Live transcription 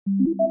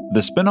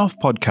The Spin-off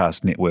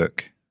Podcast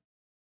Network.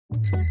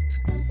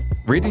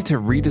 Ready to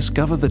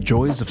rediscover the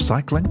joys of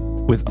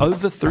cycling? With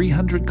over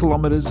 300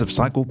 kilometres of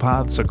cycle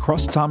paths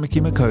across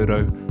Tāmaki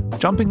Makaurau,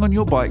 jumping on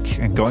your bike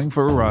and going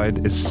for a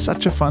ride is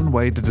such a fun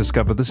way to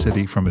discover the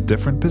city from a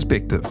different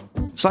perspective.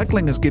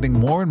 Cycling is getting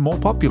more and more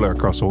popular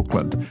across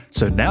Auckland,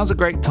 so now's a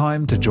great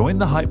time to join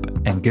the hype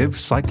and give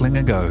cycling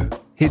a go.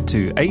 Head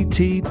to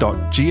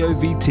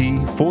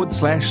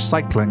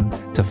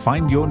at.govt/cycling to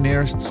find your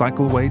nearest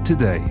cycleway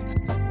today.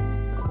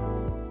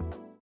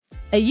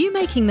 Are you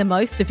making the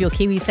most of your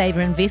KiwiSaver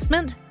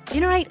investment?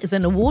 Generate is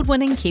an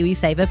award-winning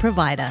KiwiSaver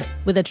provider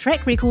with a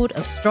track record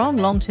of strong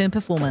long-term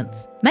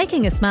performance.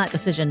 Making a smart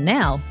decision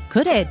now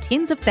could add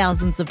tens of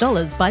thousands of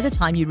dollars by the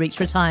time you reach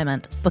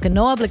retirement. Book a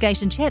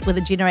no-obligation chat with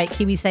a Generate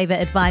KiwiSaver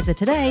advisor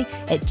today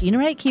at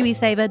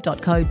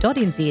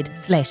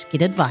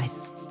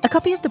generatekiwisaver.co.nz/get-advice. A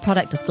copy of the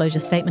product disclosure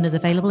statement is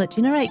available at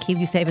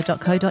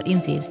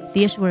generatekiwisaver.co.nz.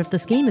 The issuer of the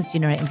scheme is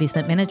Generate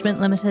Investment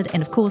Management Limited,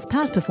 and of course,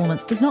 past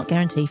performance does not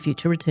guarantee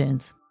future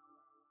returns.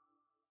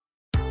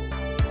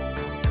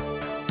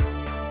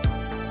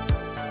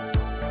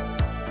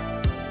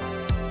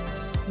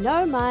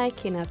 Nau mai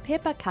ki ngā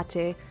pepa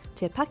kate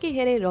te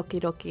pakihere roki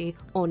roki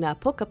o ngā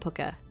puka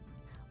puka.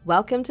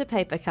 Welcome to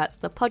Paper Cuts,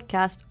 the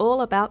podcast all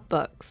about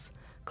books.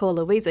 Ko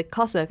Louisa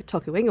Kosa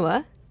toku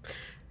ingoa.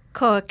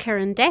 Ko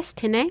Karen Das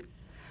tēnei.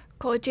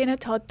 Ko Jenna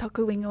Todd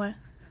toku ingoa.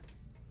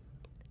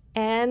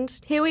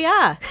 And here we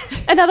are,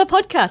 another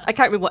podcast. I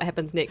can't remember what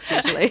happens next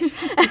usually.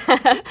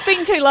 It's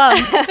been too long.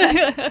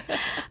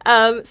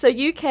 So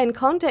you can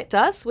contact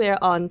us. We're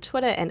on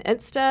Twitter and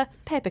Insta,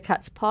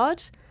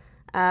 papercutspod.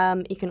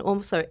 You can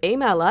also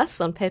email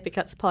us on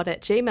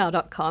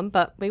papercutspod@gmail.com,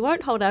 but we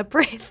won't hold our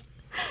breath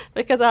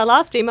because our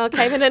last email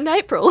came in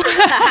April.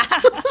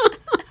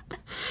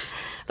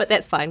 But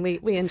that's fine.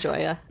 We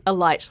enjoy a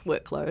light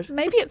workload.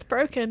 Maybe it's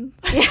broken.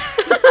 Yeah,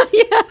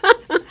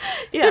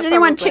 Did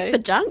anyone check the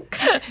junk?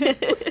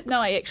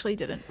 No, I actually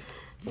didn't.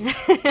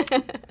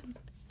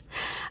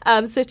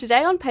 So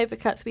today on Paper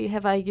Cuts, we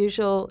have our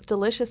usual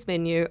delicious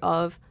menu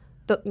of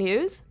book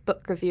news,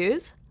 book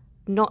reviews,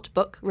 not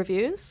book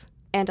reviews,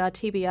 and our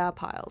TBR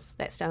piles.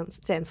 That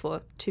stands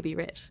for to be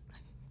read.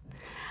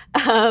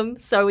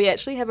 So we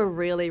actually have a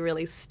really,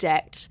 really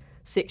stacked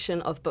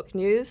section of book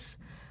news,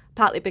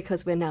 partly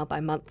because we're now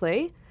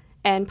bi-monthly,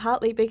 and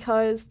partly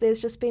because there's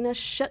just been a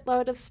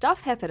shitload of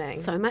stuff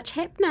happening. So much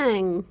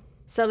happening.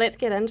 So let's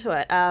get into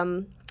it.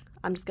 I'm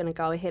just going to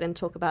go ahead and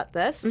talk about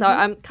this. So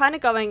I'm kind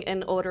of going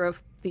in order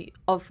of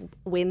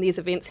when these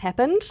events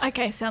happened.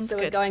 Okay, sounds so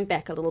good. We're going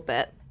back a little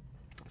bit.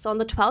 So on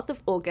the 12th of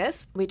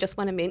August, we just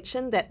want to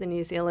mention that the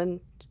New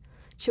Zealand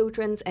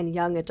Children's and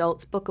Young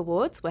Adults Book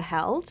Awards were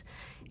held,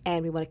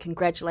 and we want to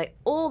congratulate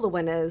all the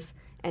winners,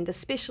 and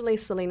especially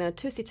Selena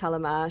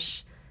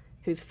Tusi-Talamash,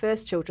 whose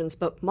first children's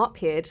book,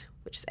 Mophead,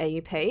 which is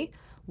AUP,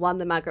 won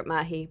the Margaret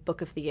Mahy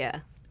Book of the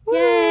Year.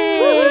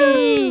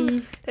 Yay!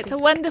 That's a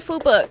wonderful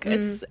book.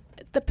 It's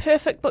the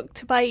perfect book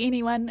to buy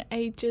anyone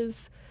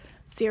ages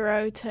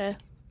 0 to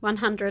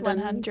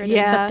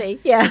 150.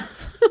 Yeah.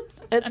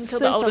 It's until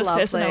super the oldest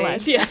lovely. person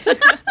alive. Yeah.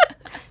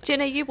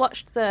 Jenna, you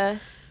watched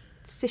the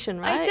session,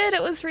 right? I did.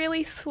 It was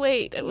really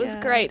sweet. It was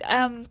great.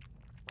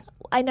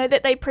 I know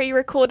that they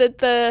pre-recorded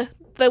the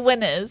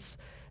winners,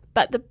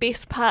 but the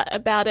best part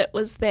about it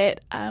was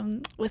that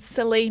with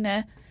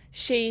Selena,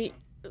 she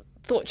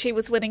thought she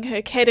was winning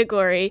her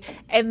category,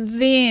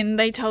 and then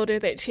they told her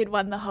that she'd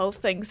won the whole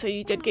thing, so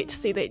you did get to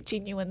see that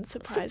genuine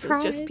surprise. It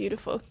was just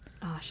beautiful.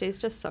 Oh, she's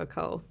just so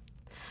cool.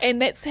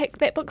 And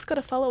that book's got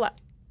a follow-up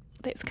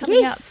that's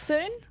coming out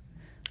soon.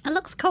 It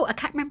looks cool. I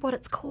can't remember what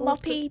it's called.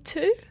 Mophead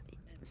 2?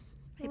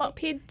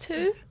 Mophead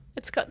 2?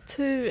 It's got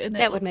 2 in it.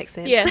 That would make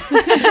sense. Yeah.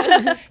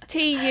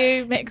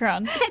 T.U.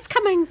 Macron. That's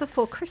coming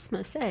before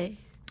Christmas, eh?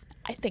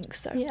 I think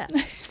so. Yeah.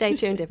 Stay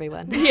tuned,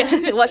 everyone.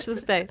 Yeah. Watch the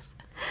space.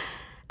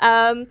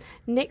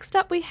 Next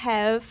up, we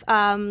have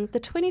the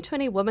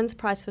 2020 Women's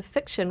Prize for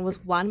Fiction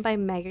was won by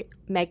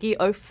Maggie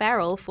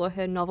O'Farrell for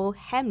her novel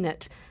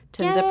Hamnet,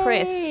 Tinder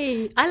Press.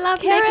 I love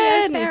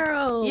Karen, Maggie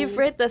O'Farrell. You've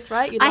read this,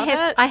 right? You love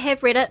it? I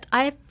have read it.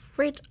 I've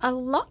read a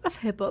lot of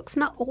her books,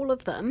 not all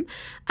of them.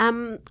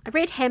 I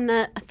read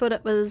Hamnet. I thought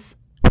it was...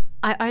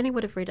 I only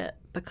would have read it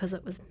because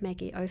it was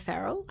Maggie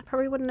O'Farrell. I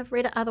probably wouldn't have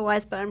read it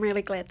otherwise, but I'm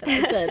really glad that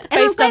I did.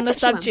 Based on the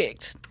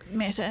subject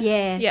matter.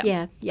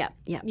 Yeah.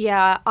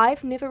 Yeah,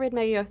 I've never read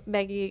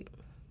Maggie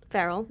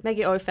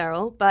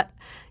O'Farrell, but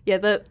yeah,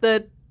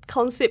 the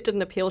concept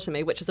didn't appeal to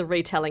me, which is a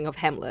retelling of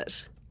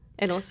Hamlet.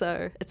 And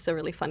also, it's a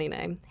really funny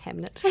name,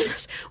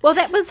 Hamnet. Well,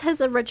 that was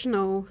his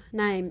original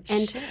name.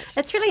 And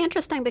it's really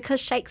interesting because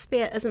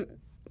Shakespeare isn't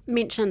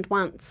mentioned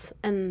once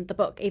in the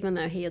book, even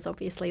though he is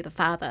obviously the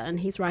father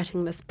and he's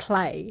writing this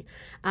play.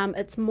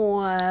 It's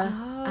more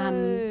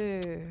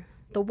the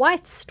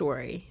wife's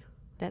story.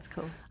 That's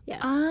cool.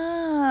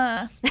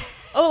 Yeah.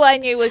 All I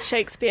knew was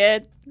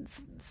Shakespeare's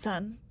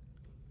son.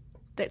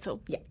 That's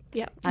all. Yeah.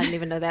 I didn't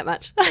even know that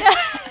much.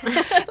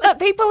 But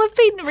people have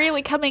been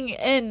really coming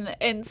in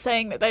and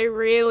saying that they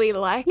really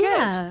like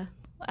it.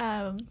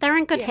 They're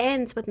in good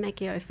hands with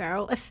Maggie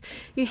O'Farrell. If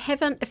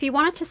you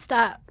wanted to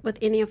start with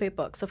any of her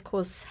books, of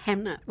course,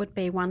 Hamnet would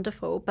be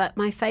wonderful. But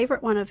my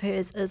favourite one of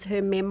hers is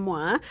her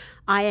memoir,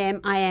 I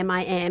Am,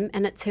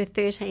 and it's her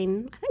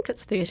 13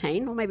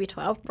 or maybe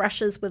 12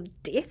 brushes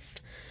with death.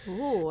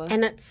 Ooh.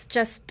 And it's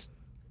just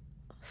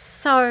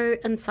so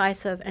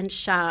incisive and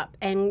sharp,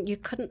 and you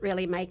couldn't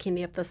really make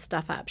any of this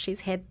stuff up. She's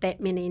had that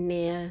many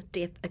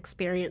near-death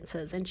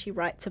experiences, and she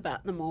writes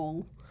about them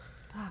all.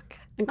 Fuck.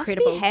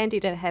 Incredible. Must be handy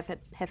to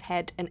have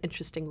had an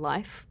interesting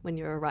life when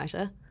you're a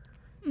writer.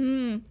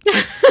 I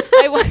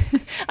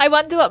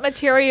wonder what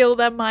material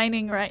they're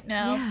mining right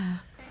now. Yeah.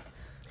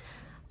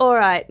 All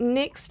right,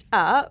 next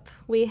up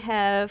we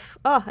have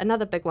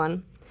another big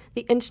one,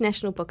 the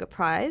International Booker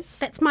Prize.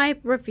 That's my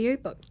review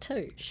book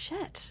too.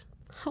 Shit.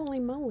 Holy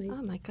moly.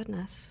 Oh my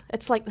goodness.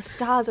 It's like the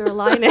stars are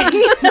aligning.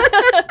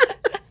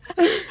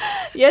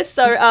 Yes,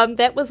 so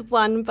that was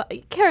one. But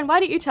Karen, why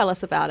don't you tell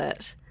us about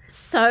it?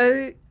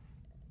 So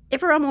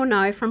everyone will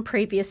know from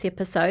previous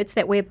episodes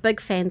that we're big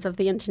fans of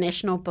the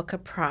International Booker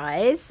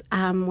Prize.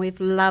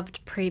 We've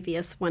loved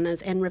previous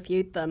winners and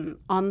reviewed them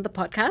on the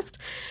podcast.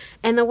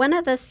 And the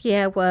winner this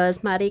year was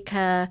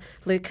Marika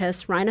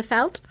Lucas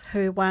Reinfeldt,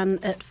 who won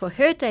it for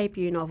her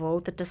debut novel,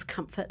 The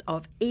Discomfort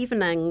of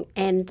Evening,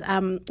 and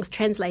was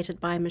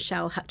translated by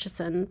Michelle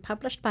Hutchison,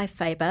 published by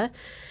Faber.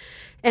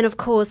 And of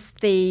course,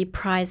 the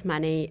prize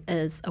money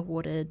is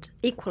awarded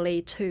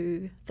equally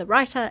to the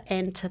writer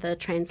and to the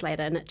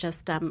translator, and it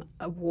just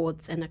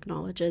awards and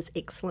acknowledges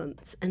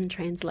excellence in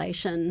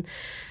translation.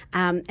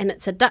 And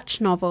it's a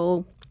Dutch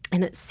novel,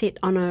 and it's set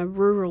on a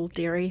rural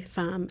dairy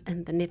farm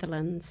in the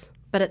Netherlands.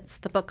 But it's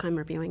the book I'm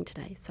reviewing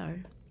today, so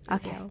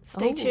Okay.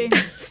 Stay tuned.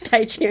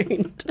 stay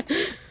tuned.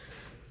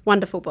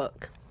 Wonderful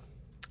book.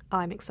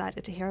 I'm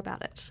excited to hear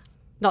about it.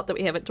 Not that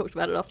we haven't talked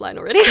about it offline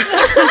already.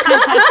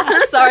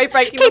 Sorry,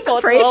 breaking Keep the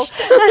fourth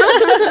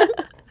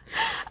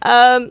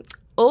wall.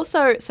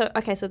 Also, so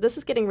this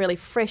is getting really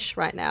fresh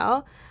right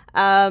now.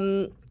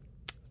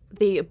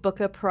 The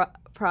Booker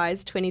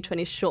Prize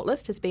 2020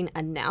 shortlist has been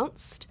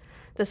announced.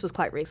 This was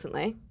quite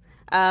recently.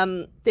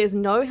 There's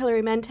no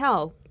Hilary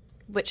Mantel,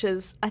 which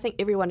is, I think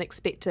everyone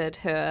expected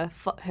her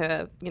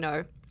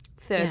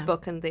third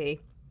book in the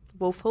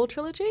Wolf Hall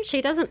trilogy.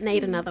 She doesn't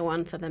need another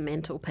one for the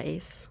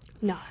mantelpiece.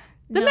 No.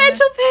 The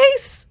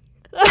mantelpiece!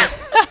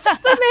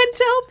 The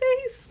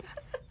mantelpiece!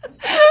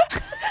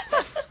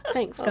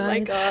 Thanks, guys. Oh my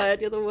God,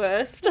 you're the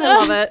worst.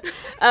 I love it.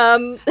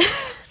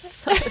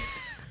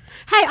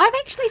 Hey, I've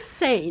actually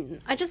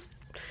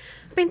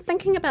been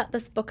thinking about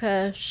this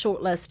Booker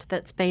shortlist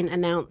that's been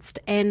announced,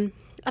 and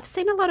I've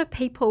seen a lot of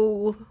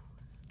people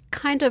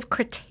kind of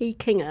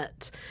critiquing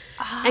it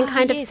and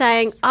kind of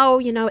saying,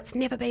 it's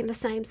never been the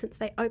same since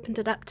they opened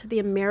it up to the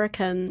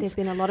Americans. There's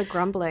been a lot of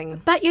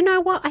grumbling. But you know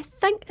what? I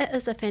think it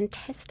is a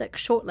fantastic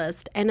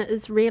shortlist, and it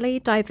is really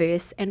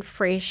diverse and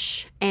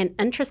fresh and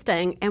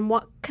interesting, and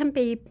what can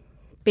be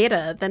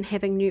better than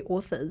having new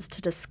authors to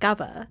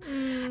discover.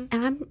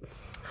 And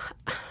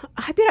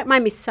I hope you don't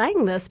mind me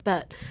saying this,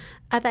 but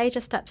are they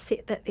just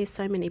upset that there's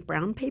so many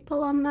brown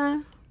people on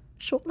the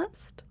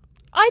shortlist?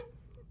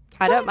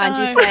 I don't mind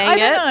you saying I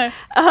don't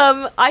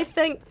know. I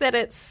think that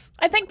it's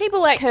I think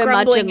people like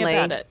grumbling curmudgeonly.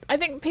 about it. I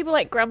think people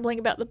like grumbling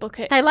about the book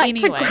They like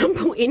anyway. to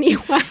grumble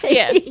anyway.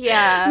 Yeah.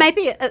 Yeah.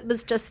 Maybe it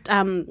was just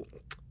a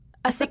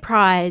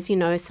surprise,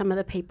 some of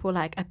the people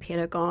like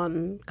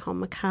Aperagon,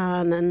 Con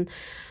McCann and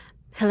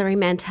Hilary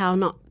Mantel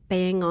not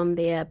being on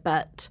there,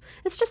 but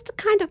it's just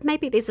kind of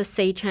maybe there's a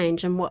sea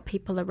change in what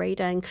people are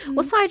reading.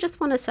 Also, I just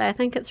want to say I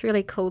think it's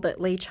really cool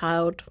that Lee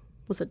Child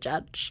was a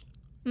judge.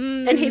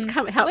 And he's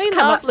helped come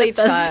up with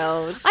this.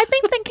 Child. I've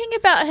been thinking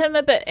about him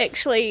a bit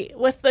actually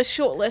with the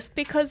shortlist,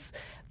 because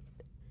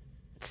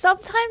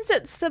sometimes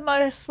it's the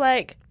most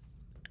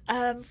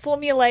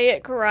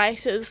formulaic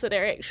writers that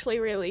are actually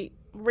really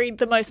read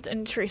the most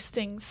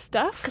interesting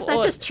stuff. Because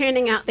they're just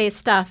churning out their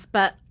stuff,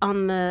 but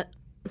on the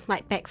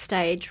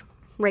backstage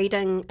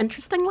reading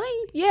interestingly.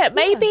 Yeah,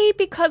 maybe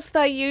because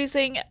they're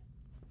using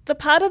the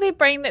part of their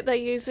brain that they're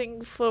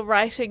using for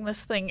writing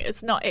this thing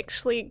is not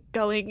actually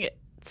going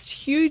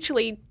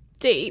hugely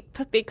deep,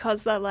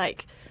 because they're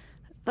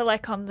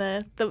on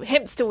the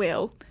hamster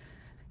wheel,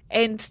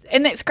 and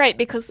that's great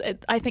because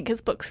I think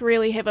his books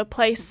really have a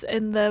place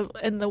in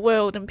the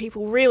world and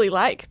people really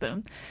like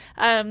them.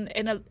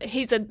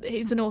 He's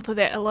an author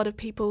that a lot of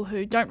people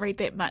who don't read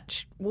that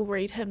much will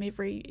read him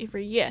every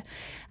year.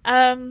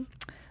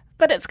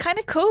 But it's kind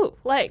of cool.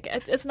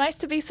 It's nice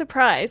to be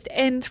surprised.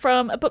 And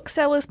from a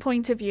bookseller's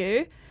point of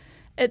view,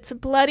 it's a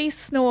bloody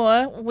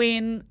snore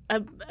when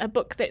a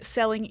book that's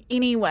selling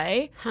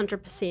anyway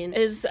 100%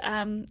 is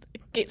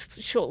gets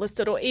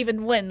shortlisted or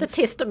even wins. the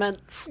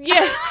Testaments.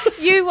 Yeah,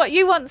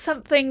 you want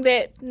something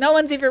that no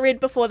one's ever read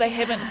before, they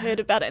haven't heard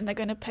about it, and they're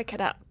going to pick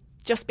it up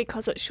just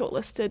because it's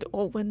shortlisted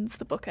or wins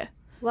the Booker.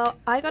 Well,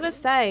 I gotta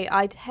say,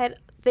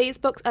 these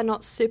books are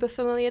not super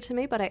familiar to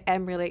me, but I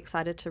am really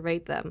excited to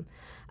read them.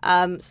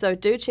 So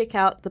do check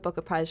out the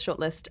Booker Prize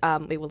shortlist.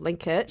 We will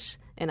link it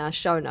in our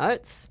show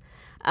notes.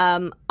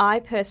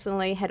 I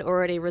personally had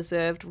already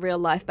reserved Real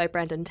Life by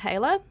Brandon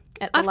Taylor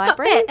at the I've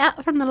library. got that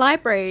out from the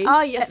library.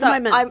 Oh, yes. at So the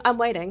moment. I'm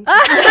waiting.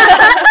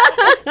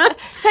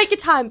 Take your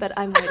time, but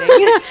I'm waiting.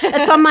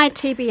 It's on my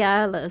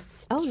TBR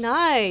list. Oh,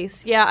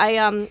 nice.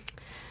 Yeah,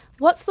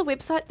 what's the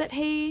website that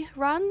he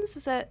runs?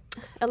 Is it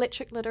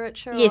Electric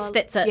Literature? Yes,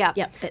 that's it. Yeah,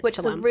 Yep, that's which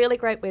the is a one. really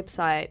great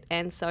website.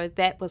 And so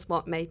that was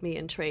what made me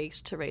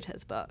intrigued to read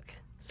his book.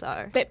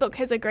 So That book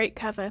has a great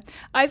cover.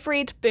 I've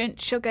read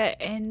Burnt Sugar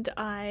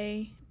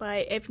by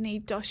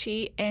Avni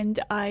Doshi, and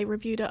I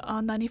reviewed it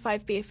on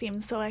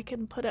 95BFM, so I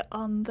can put it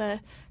on the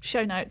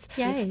show notes.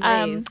 Yay.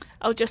 Please.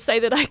 I'll just say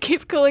that I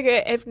keep calling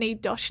her Avni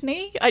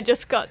Doshni. I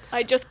just put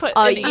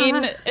Oh, an you-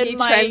 N in you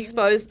my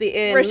transposed the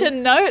N.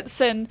 written notes,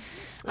 and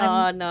Oh,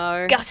 I'm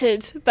no.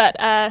 gutted, but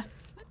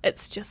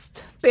it's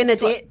just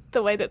Bernadette.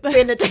 the way that the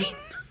Bernadine.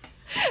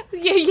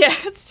 yeah,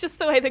 it's just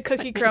the way the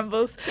cookie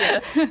crumbles.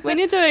 When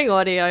you're doing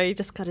audio, you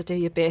just got to do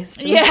your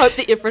best and Yeah. hope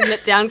that you've written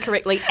it down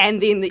correctly and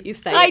then that you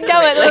say I it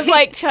know it was correctly.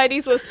 like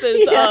Chinese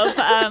whispers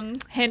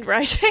of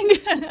handwriting.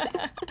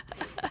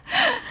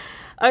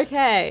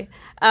 Okay.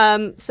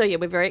 So, yeah,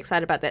 we're very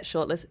excited about that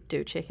shortlist.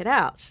 Do check it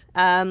out.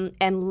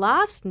 And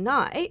last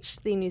night,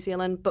 the New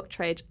Zealand Book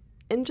Trade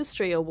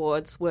Industry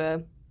Awards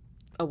were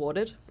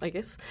awarded, I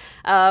guess,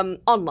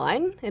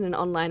 online in an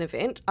online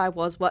event. I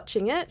was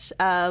watching it.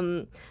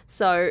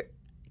 So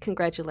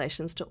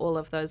congratulations to all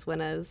of those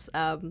winners.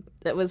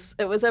 It was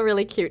a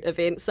really cute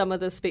event. Some of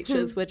the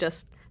speeches were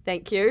just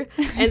thank you,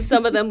 and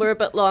some of them were a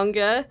bit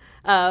longer.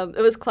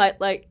 It was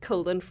quite like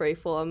cool and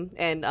freeform,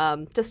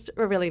 and just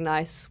a really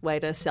nice way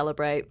to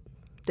celebrate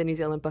the New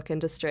Zealand book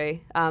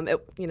industry.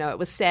 It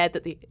was sad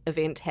that the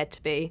event had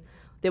to be.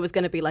 There was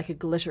going to be like a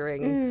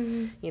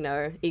glittering,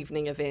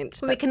 evening event.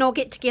 We can all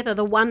get together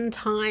the one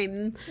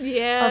time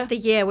Yeah. of the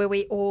year where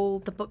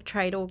the book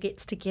trade all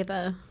gets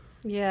together.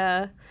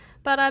 Yeah.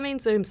 But I mean,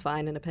 Zoom's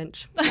fine in a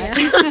pinch.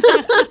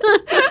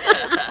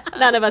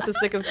 None of us are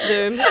sick of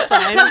Zoom. It's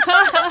fine.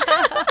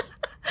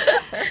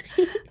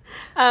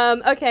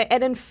 Okay,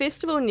 and in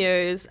festival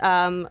news,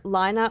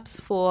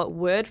 lineups for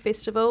Word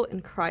Festival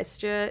in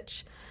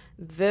Christchurch,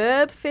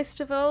 Verb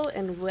Festival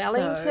in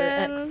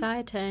Wellington, So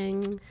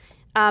exciting.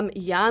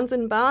 Yarns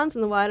and Barns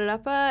in the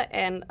Wairarapa,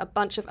 and a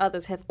bunch of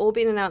others have all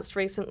been announced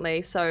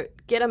recently. So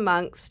get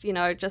amongst,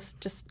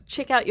 just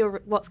check out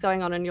what's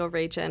going on in your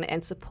region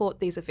and support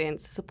these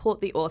events, support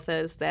the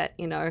authors that,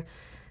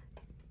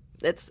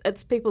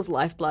 it's people's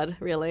lifeblood,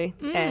 really.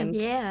 And,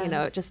 yeah.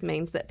 it just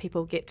means that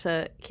people get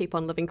to keep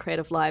on living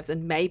creative lives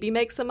and maybe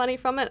make some money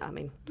from it. I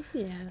mean,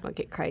 won't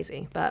get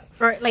crazy, but...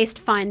 Or at least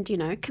find,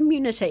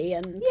 community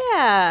and...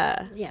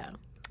 Yeah. Yeah.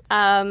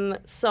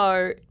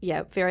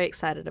 Very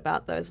excited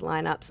about those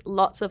lineups.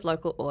 Lots of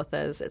local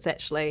authors. It's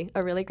actually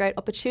a really great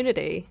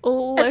opportunity.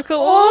 All local.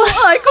 All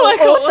local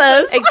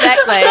authors.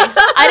 Exactly.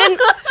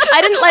 I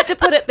didn't like to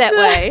put it that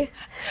way.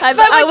 I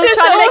was which is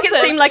trying to make it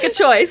awesome. seem like a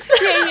choice.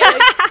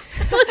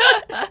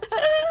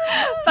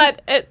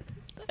 But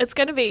it's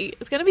going to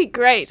be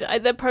great.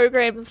 The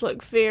programs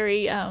look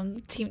very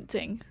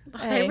tempting.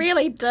 They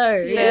really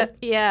do.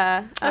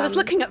 Yeah. I was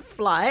looking at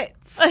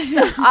flights.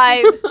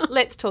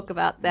 Let's talk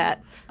about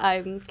that.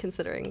 I'm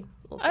considering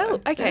also.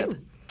 Oh, okay.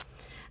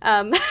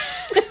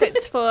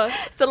 It's For a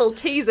little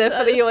teaser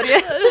for the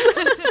audience.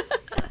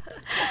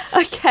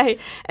 Okay,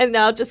 and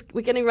now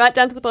we're getting right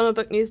down to the bottom of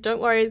book news. Don't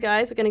worry,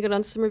 guys, we're going to get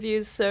on to some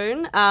reviews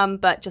soon.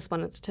 But just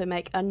wanted to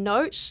make a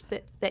note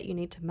that you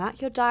need to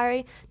mark your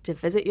diary to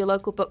visit your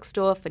local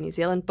bookstore for New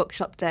Zealand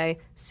Bookshop Day,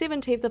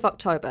 17th of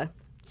October.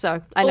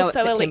 So I know also it's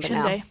September election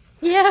now. day.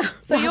 Yeah.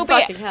 So Oh,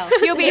 fucking hell.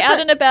 you'll be out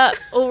and about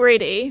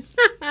already.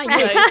 So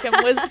you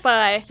can whiz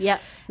by.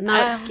 Yep.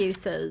 No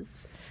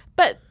excuses.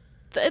 But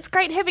it's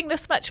great having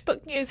this much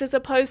book news as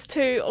opposed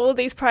to all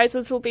these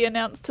prizes will be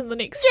announced in the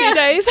next few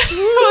days.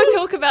 We'll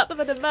talk about them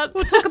in a month.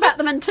 We'll talk about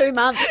them in 2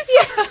 months.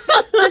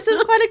 This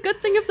is quite a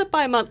good thing of the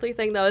bi-monthly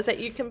thing, though, is that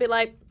you can be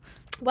like,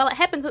 well, it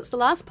happens, it's the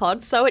last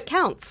pod, so it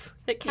counts.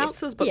 It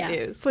counts as book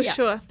news. For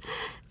sure.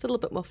 It's a little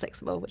bit more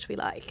flexible, which we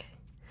like.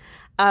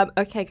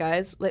 Okay,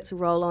 guys, let's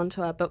roll on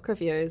to our book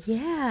reviews.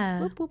 Yeah.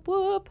 Whoop, whoop,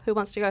 whoop. Who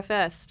wants to go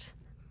first?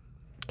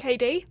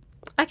 KD?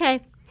 Okay.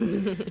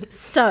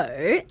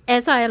 So,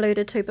 as I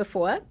alluded to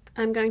before,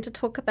 I'm going to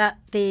talk about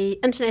the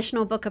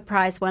International Booker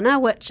Prize winner,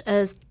 which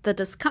is The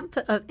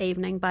Discomfort of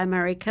Evening by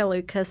Marika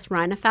Lucas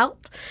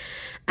Reinfeldt,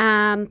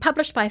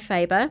 published by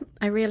Faber.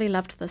 I really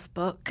loved this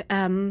book.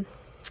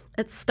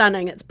 It's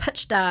stunning. It's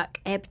pitch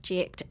dark,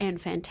 abject, and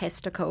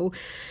fantastical.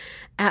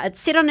 It's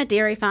set on a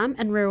dairy farm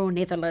in rural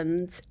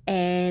Netherlands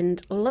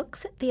and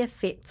looks at the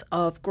effects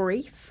of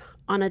grief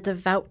on a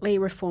devoutly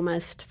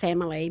reformist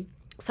family.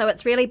 So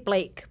it's really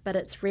bleak, but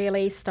it's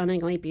really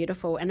stunningly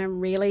beautiful and a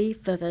really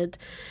vivid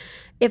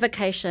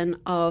evocation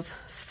of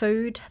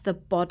food, the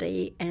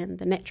body, and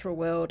the natural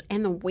world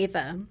and the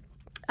weather.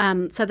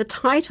 So the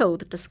title,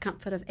 The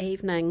Discomfort of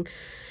Evening,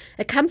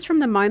 it comes from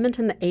the moment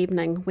in the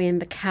evening when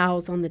the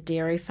cows on the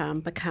dairy farm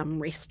become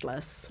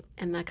restless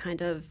and they're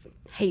kind of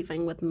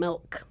heaving with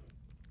milk.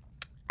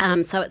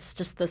 So it's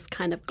just this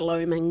kind of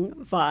gloaming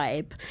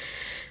vibe.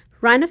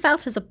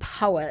 Reinfeldt is a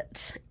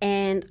poet,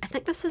 and I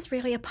think this is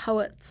really a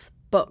poet's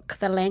book.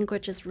 The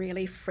language is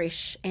really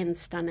fresh and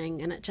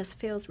stunning, and it just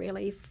feels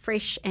really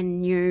fresh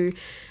and new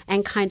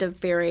and kind of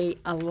very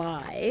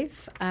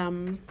alive.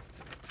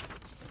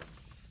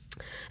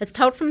 It's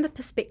told from the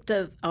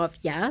perspective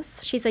of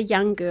Yaz. She's a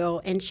young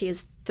girl and she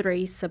has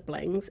 3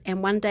 siblings,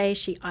 and one day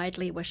she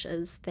idly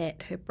wishes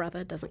that her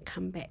brother doesn't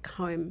come back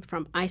home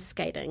from ice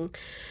skating,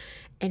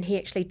 and he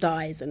actually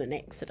dies in an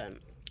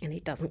accident and he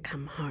doesn't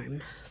come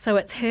home. So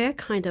it's her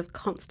kind of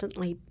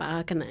constantly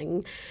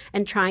bargaining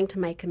and trying to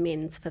make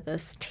amends for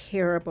this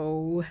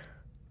terrible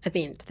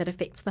event that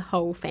affects the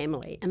whole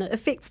family, and it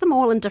affects them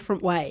all in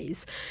different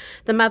ways.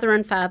 The mother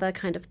and father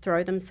kind of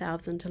throw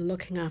themselves into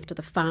looking after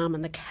the farm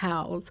and the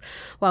cows,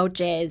 while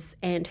Jazz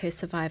and her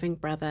surviving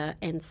brother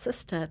and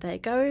sister, they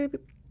go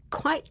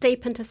quite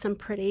deep into some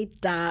pretty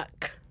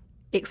dark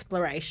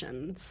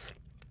explorations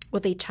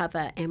with each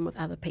other and with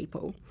other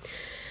people.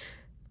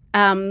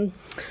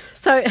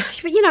 So,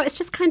 it's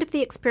just kind of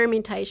the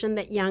experimentation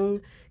that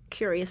young,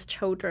 curious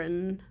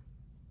children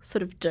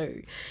sort of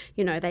do.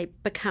 They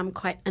become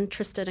quite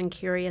interested and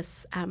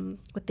curious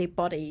with their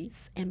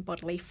bodies and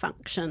bodily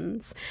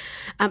functions.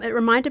 It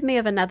reminded me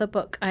of another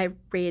book I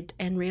read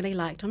and really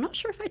liked. I'm not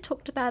sure if I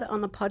talked about it on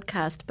the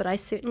podcast, but I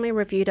certainly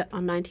reviewed it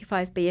on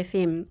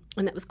 95BFM,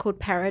 and it was called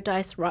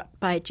Paradise Rot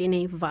by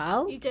Jenny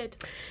Weil. You did.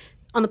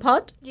 On the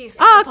pod? Yes.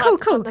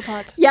 Cool. On the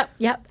pod.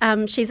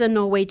 Yep. She's a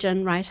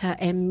Norwegian writer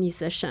and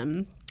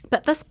musician.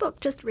 But this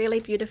book just really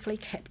beautifully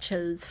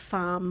captures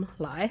farm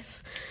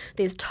life.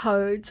 There's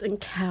toads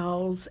and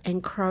cows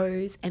and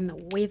crows and the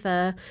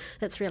weather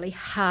that's really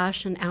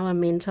harsh and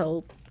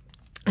elemental.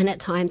 And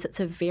at times it's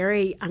a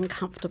very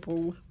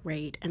uncomfortable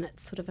read, and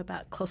it's sort of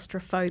about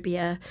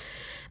claustrophobia,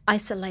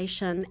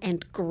 isolation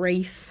and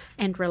grief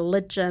and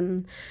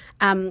religion.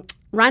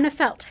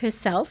 Reinfeldt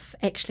herself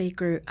actually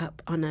grew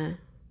up on a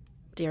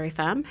dairy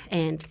farm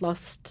and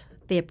lost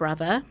their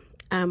brother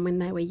when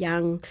they were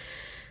young.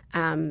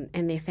 And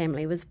their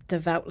family was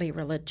devoutly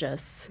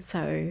religious,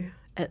 so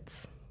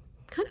it's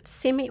kind of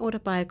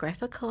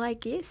semi-autobiographical, I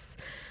guess.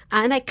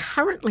 And they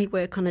currently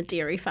work on a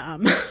dairy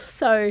farm,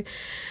 so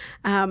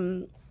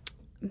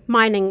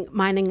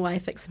mining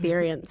life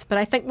experience. But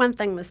I think one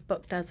thing this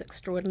book does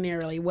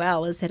extraordinarily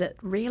well is that it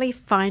really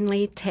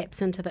finely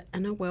taps into the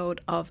inner world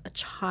of a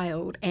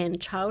child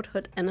and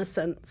childhood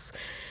innocence,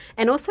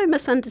 and also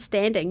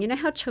misunderstanding. You know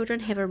how children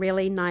have a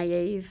really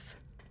naive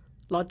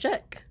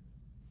logic?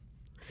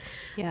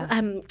 Yeah.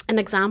 An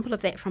example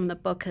of that from the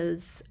book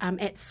is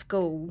at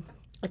school,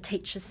 a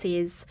teacher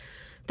says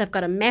they've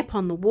got a map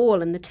on the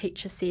wall, and the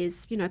teacher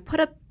says, put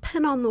a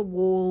pin on the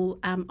wall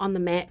on the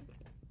map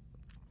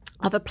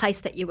of a place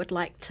that you would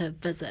like to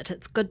visit.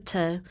 It's good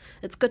to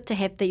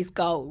have these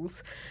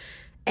goals.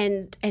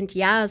 And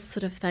Yaz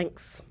sort of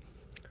thinks,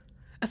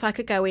 if I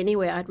could go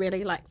anywhere, I'd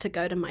really like to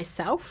go to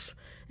myself.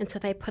 And so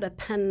they put a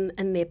pin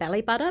in their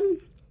belly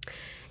button,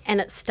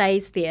 and it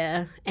stays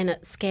there, and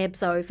it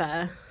scabs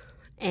over,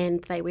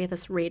 and they wear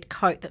this red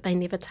coat that they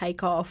never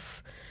take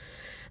off.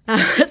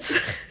 It's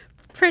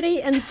pretty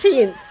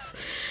intense.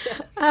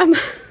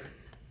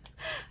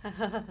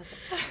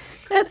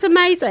 It's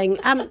amazing.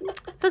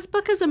 This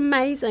book is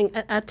amazing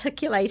at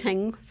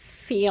articulating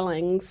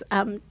feelings.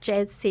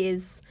 Jazz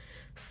says,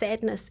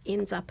 sadness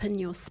ends up in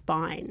your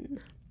spine.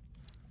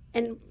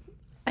 And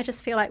I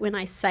just feel like when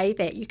I say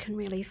that, you can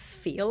really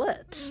feel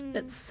it.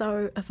 It's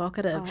so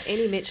evocative. Oh,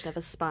 any mention of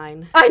a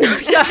spine. I know,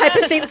 you're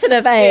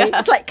hypersensitive, eh? Yeah.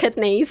 It's like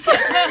kidneys.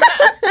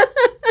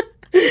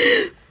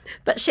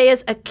 But she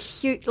is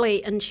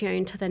acutely in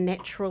tune to the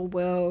natural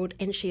world,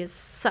 and she is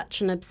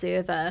such an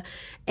observer.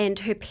 And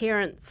her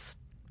parents,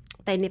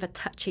 they never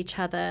touch each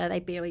other.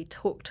 They barely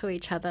talk to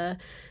each other.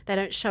 They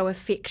don't show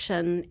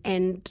affection.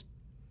 And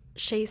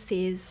she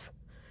says,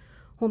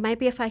 well,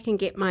 maybe if I can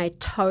get my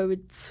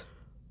toads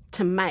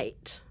to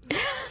mate,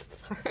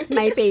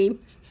 maybe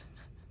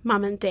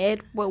Mum and Dad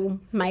will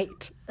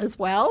mate as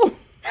well.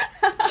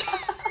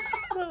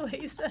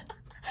 Louisa.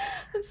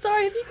 I'm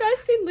sorry, have you guys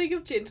seen League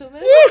of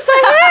Gentlemen? Yes,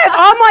 I have.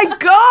 Oh my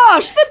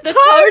gosh, the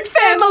Toad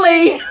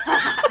family.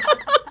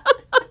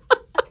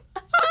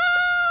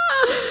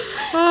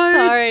 Oh,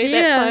 sorry,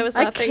 dear. that's why I was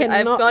laughing.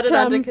 I've got it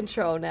under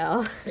control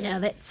now. Yeah,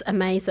 that's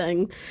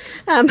amazing.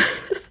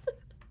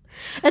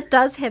 It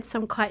does have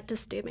some quite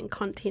disturbing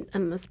content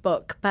in this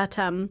book, but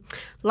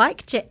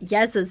like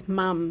Yaz's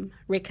mum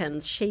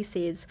reckons, she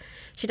says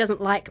she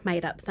doesn't like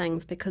made-up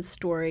things because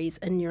stories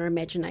in your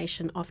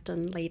imagination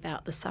often leave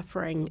out the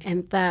suffering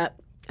and the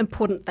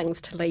important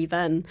things to leave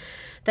in.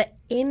 The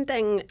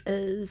ending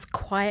is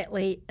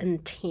quietly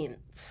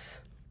intense,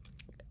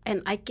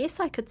 and I guess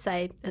I could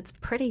say it's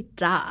pretty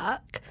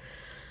dark,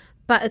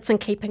 but it's in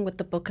keeping with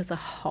the book as a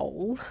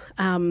whole.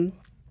 And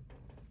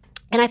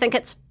I think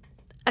it's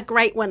a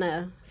great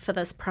winner for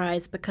this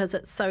prize because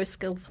it's so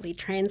skillfully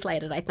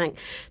translated, I think,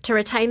 to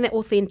retain the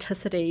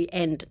authenticity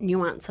and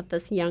nuance of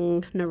this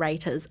young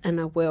narrator's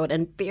inner world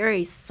and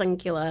very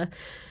singular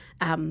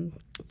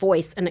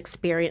voice and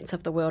experience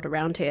of the world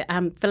around her.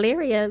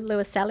 Valeria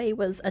Luiselli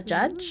was a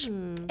judge,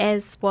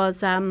 as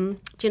was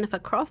Jennifer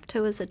Croft,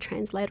 who was a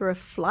translator of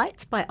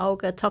Flights by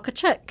Olga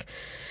Tokarczuk,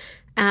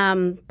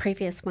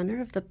 previous winner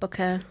of the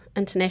Booker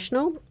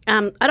International.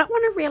 I don't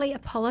want to really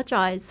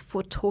apologise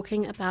for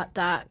talking about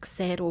dark,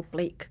 sad or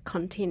bleak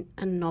content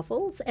in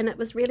novels, and it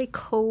was really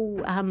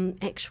cool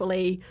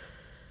actually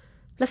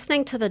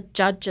listening to the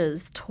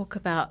judges talk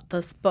about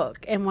this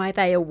book and why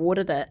they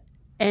awarded it.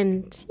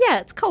 And yeah,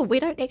 it's cool. We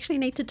don't actually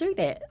need to do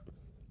that.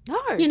 No.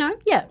 You know?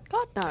 Yeah.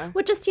 God, no.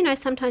 Well, just,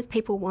 sometimes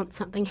people want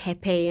something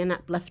happy and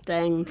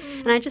uplifting.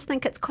 And I just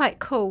think it's quite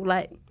cool.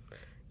 Like,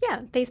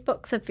 yeah, these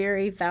books are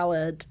very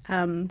valid.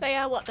 They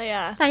are what they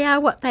are. They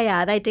are what they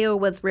are. They deal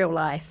with real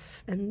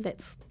life. And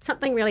that's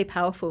something really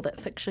powerful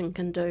that fiction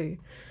can do.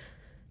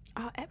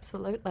 Oh,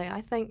 absolutely. I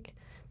think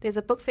there's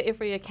a book for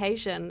every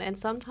occasion, and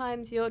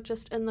sometimes you're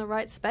just in the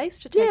right space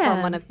to take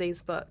on one of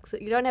these books.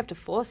 You don't have to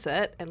force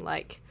it and,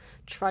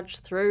 trudge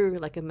through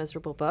like a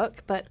miserable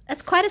book, but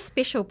it's quite a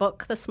special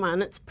book, this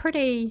one. It's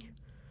pretty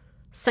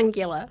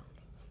singular.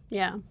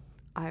 Yeah.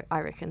 I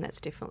reckon that's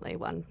definitely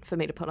one for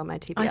me to put on my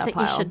TBR I think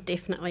pile. you should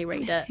definitely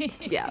read it.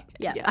 Yeah.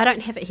 I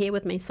don't have it here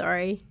with me,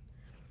 sorry.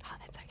 Oh,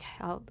 that's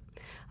okay.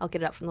 I'll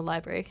get it up from the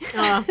library.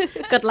 Oh,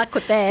 good luck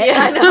with that.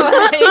 Yeah, I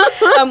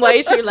know. I'm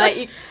way too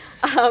late.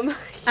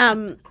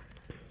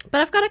 But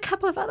I've got a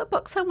couple of other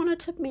books I wanted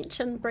to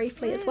mention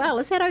briefly as well.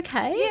 Is that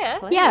okay? Yeah.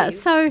 Please. Yeah,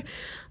 so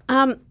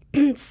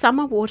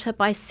Summer Water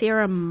by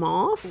Sarah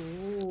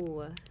Moss,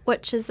 Ooh.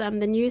 which is the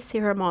new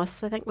Sarah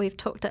Moss. I think we've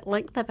talked at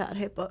length about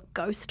her book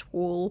Ghost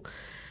Wall.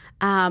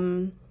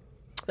 But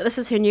this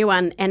is her new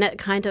one, and it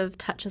kind of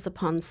touches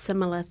upon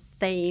similar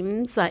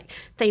themes, like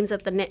themes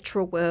of the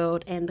natural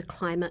world and the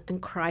climate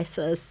and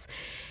crisis,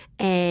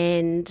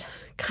 and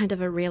kind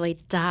of a really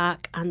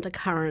dark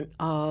undercurrent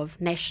of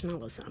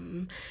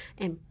nationalism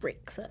and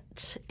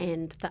Brexit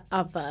and the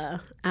other.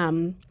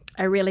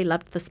 I really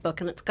loved this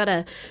book, and it's got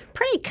a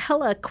pretty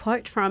killer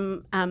quote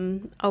from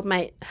old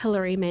mate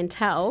Hilary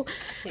Mantel.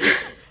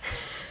 Yes.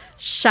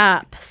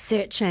 Sharp,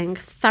 searching,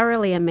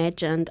 thoroughly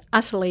imagined,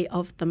 utterly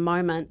of the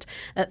moment,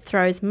 it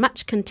throws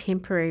much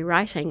contemporary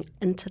writing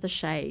into the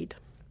shade.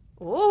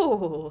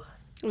 Ooh.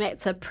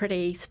 That's a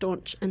pretty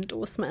staunch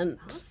endorsement.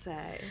 I'll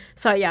say.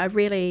 So, yeah, I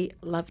really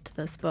loved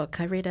this book.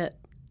 I read it,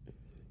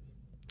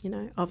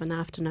 of an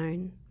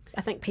afternoon.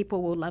 I think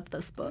people will love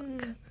this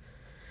book.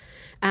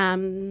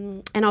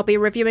 And I'll be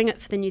reviewing it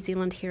for the New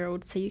Zealand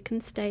Herald, so you can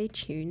stay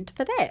tuned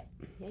for that.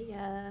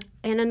 Yeah.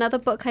 And another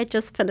book I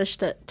just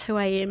finished at 2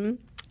 a.m.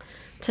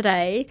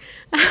 today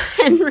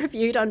and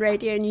reviewed on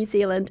Radio New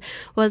Zealand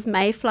was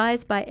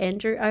Mayflies by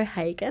Andrew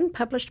O'Hagan,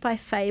 published by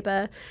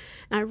Faber.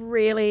 I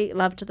really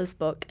loved this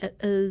book. It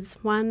is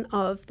one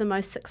of the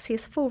most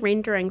successful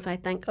renderings, I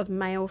think, of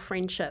male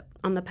friendship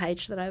on the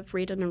page that I've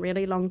read in a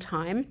really long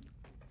time.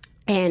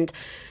 And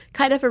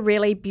kind of a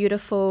really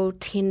beautiful,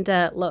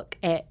 tender look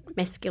at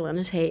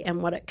masculinity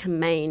and what it can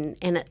mean.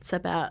 And it's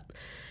a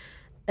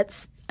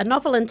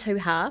novel in two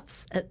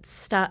halves. It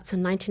starts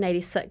in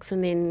 1986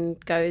 and then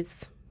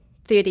goes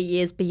 30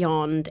 years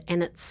beyond,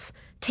 and it's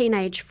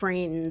teenage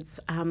friends.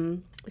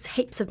 There's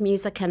heaps of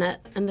music in it.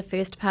 In the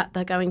first part,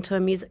 they're going to a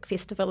music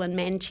festival in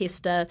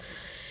Manchester.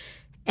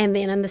 And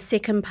then in the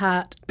second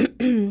part,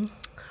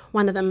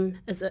 one of them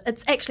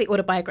it's actually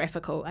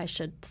autobiographical, I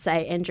should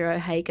say. Andrew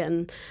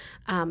O'Hagan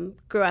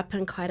grew up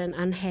in quite an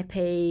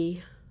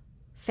unhappy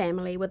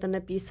family with an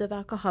abusive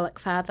alcoholic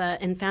father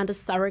and found a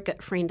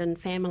surrogate friend and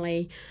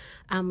family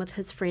with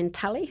his friend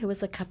Tully, who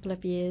was a couple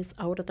of years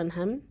older than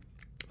him.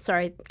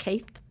 Sorry,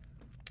 Keith.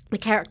 The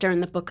character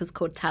in the book is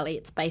called Tully.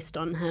 It's based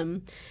on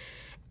him.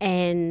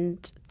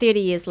 And 30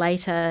 years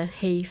later,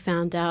 he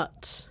found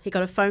out, he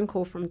got a phone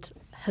call from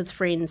his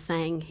friend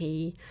saying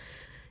he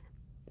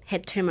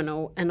had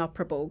terminal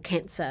inoperable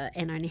cancer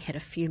and only had a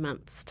few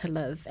months to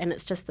live. And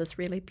it's just this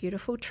really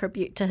beautiful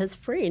tribute to his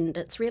friend.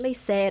 It's really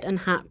sad and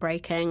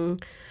heartbreaking,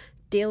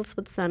 deals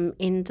with some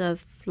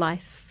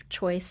end-of-life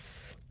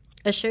choice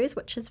issues,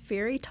 which is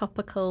very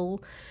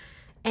topical,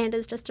 and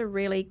is just a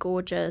really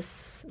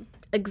gorgeous,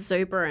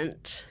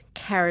 exuberant,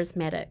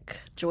 charismatic,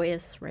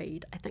 joyous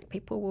read. I think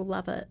people will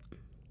love it.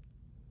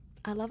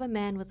 I love a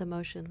man with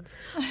emotions.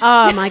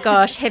 Oh my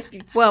gosh.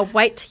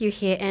 Wait till you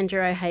hear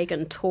Andrew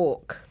O'Hagan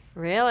talk.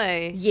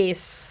 Really?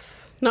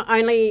 Yes. Not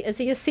only is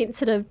he a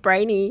sensitive,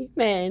 brainy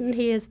man,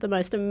 he has the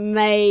most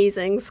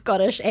amazing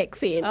Scottish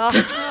accent.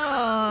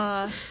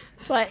 Oh.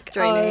 It's like,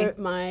 Dreamy. oh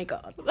my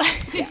God.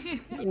 Yeah.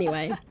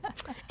 Anyway.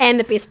 And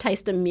the best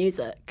taste in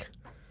music.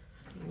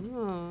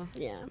 Oh.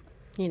 Yeah.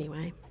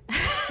 Anyway.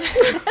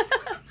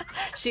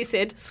 She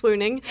said,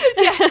 swooning.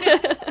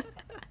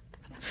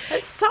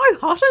 It's so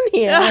hot in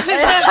here.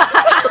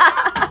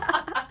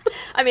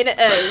 I mean, it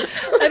is.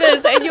 It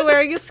is, and you're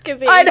wearing a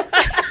skivvy. I know.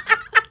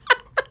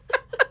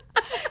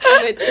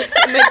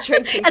 Mid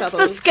drinking It's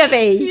the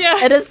skivvy.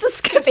 Yeah. It is the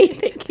skivvy.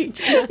 Thank you,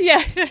 Jenna.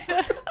 Yeah.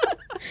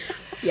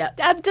 Yeah.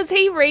 Does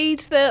he read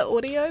the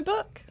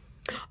audiobook?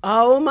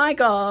 Oh my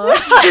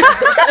gosh.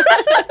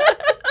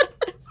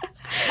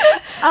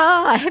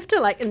 I have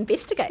to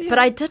investigate. Yeah. But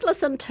I did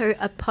listen to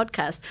a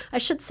podcast. I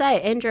should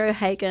say Andrew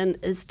O'Hagan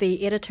is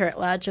the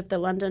editor-at-large of the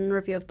London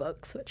Review of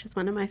Books, which is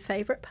one of my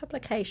favourite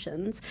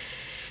publications.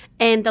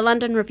 And the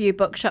London Review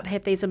Bookshop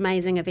have these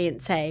amazing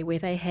events, where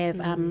they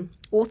have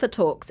author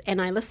talks. And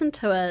I listened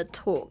to a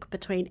talk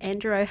between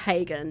Andrew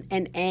O'Hagan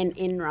and Anne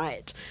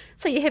Enright.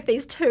 So you have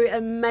these two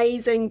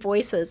amazing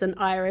voices, an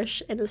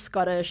Irish and a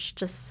Scottish,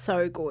 just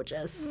so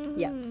gorgeous.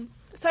 Yeah.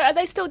 So are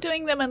they still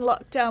doing them in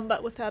lockdown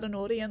but without an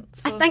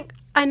audience? Or?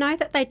 I know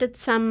that they did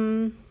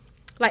some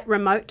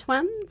remote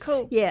ones.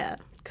 Cool. Yeah.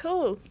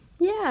 Cool.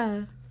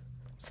 Yeah.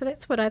 So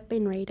that's what I've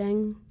been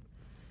reading.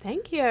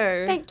 Thank you.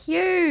 Thank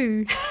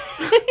you.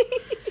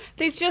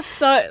 There's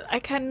just I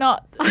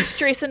cannot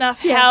stress enough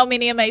how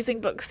many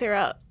amazing books there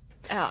are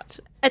out.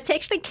 It's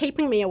actually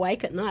keeping me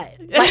awake at night.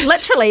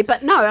 Literally,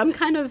 but no, I'm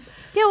kind of...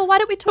 Yeah, well, why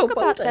don't we talk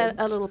about that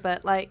a little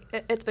bit?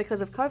 It's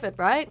because of COVID,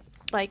 right?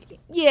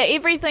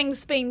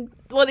 Everything's been...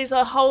 Well, there's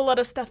a whole lot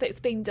of stuff that's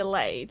been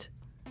delayed.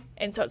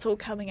 And so it's all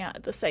coming out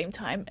at the same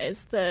time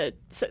as the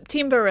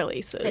September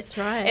releases. That's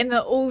right. And they're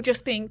all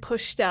just being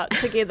pushed out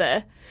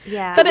together.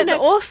 Yeah. But it's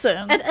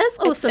awesome. It is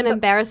awesome. It's an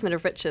embarrassment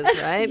of riches,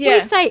 right? We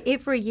say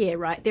every year,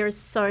 right, there are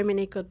so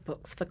many good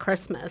books for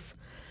Christmas.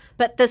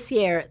 But this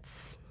year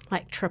it's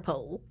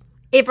triple.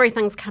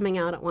 Everything's coming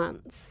out at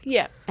once.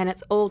 Yeah. And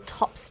it's all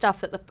top stuff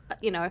that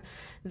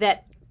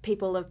that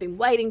people have been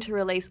waiting to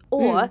release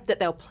or that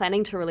they were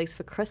planning to release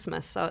for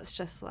Christmas. So it's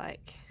just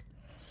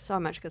so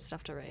much good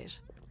stuff to read.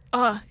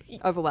 Oh,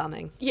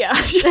 overwhelming. Yeah,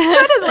 I'm just trying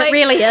to it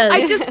really is.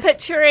 I'm just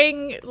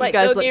picturing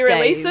the new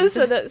releases,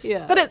 and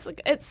but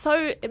it's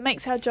so it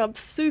makes our job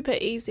super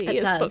easy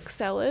as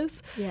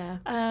booksellers. Yeah.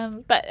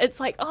 But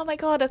it's oh my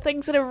god, are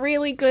things that are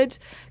really good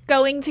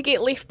going to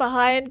get left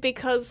behind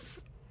because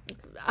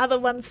other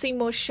ones seem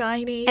more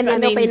shiny? And then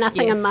there'll be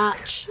nothing in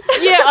March.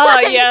 Yeah.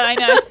 Oh yeah, I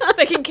know.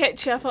 They can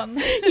catch up on.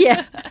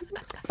 Yeah.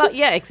 But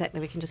yeah,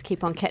 exactly. We can just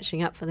keep on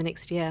catching up for the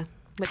next year.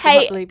 Which will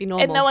hopefully be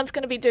normal. And no one's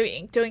going to be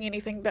doing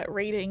anything but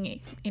reading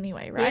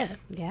anyway, right?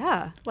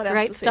 Yeah. What else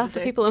Great stuff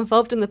for people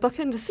involved in the book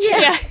industry.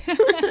 Yeah.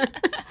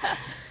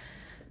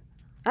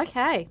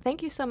 Okay.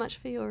 Thank you so much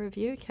for your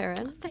review,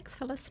 Karen. Thanks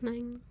for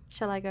listening.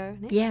 Shall I go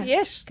next? Yeah.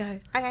 Yes. Go.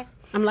 Okay.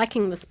 I'm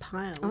liking this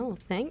pile. Oh,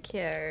 thank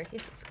you.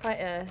 Yes, it's quite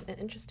an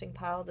interesting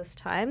pile this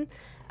time.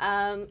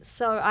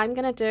 So I'm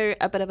going to do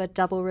a bit of a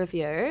double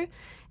review.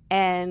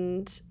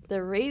 And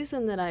the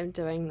reason that I'm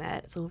doing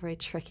that, it's all very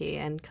tricky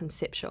and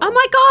conceptual. Oh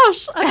my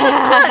gosh,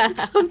 I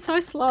just clicked. I'm so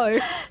slow.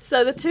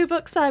 So the two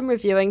books I'm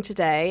reviewing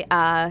today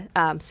are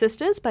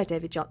Sisters by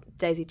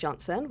Daisy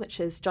Johnson, which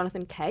is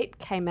Jonathan Cape,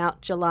 came out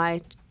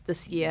July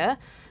this year,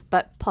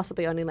 but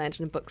possibly only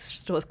landed in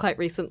bookstores quite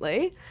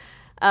recently.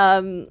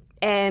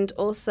 And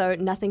also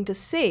Nothing to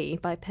See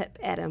by Pip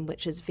Adam,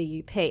 which is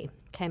VUP,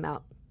 came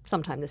out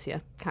sometime this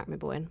year, can't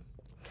remember when.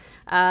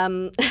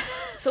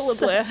 It's all a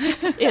blur.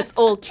 It's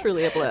all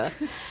truly a blur.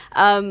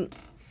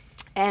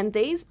 And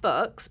these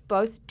books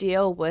both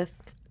deal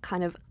with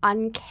kind of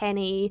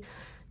uncanny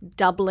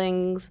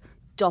doublings,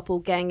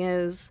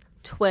 doppelgangers,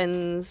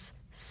 twins,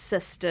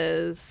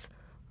 sisters,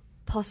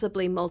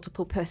 possibly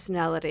multiple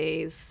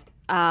personalities.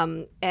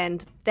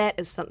 And that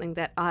is something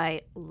that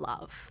I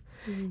love.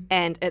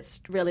 And it's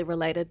really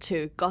related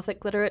to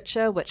Gothic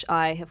literature, which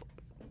I have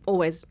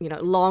always,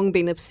 long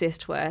been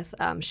obsessed with.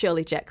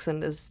 Shirley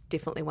Jackson is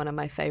definitely one of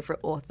my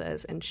favourite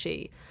authors, and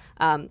she,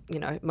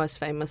 most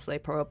famously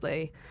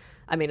probably,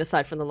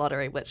 aside from The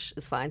Lottery, which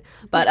is fine,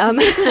 but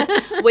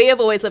We Have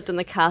Always Lived in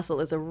the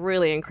Castle is a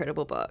really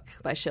incredible book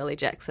by Shirley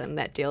Jackson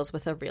that deals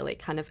with a really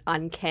kind of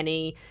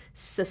uncanny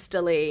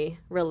sisterly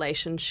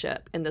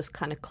relationship in this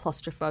kind of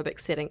claustrophobic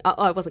setting. Oh,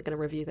 I wasn't going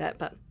to review that,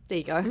 but there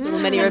you go, a little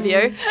mini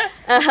review.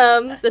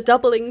 The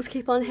doublings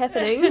keep on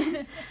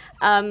happening.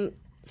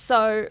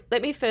 So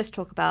let me first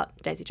talk about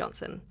Daisy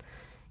Johnson.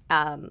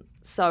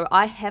 So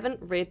I haven't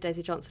read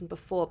Daisy Johnson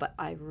before, but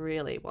I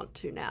really want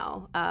to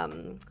now.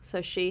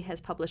 So she has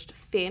published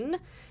Fen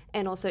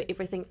and also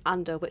Everything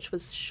Under, which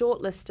was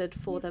shortlisted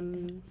for the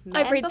Man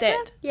I've read Booker.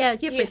 that. Yeah,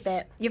 you've read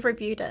that. You've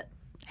reviewed it.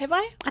 Have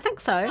I? I think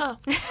so. Oh,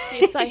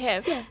 yes, I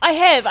have. I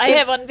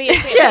have on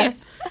VFM,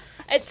 yes.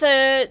 It's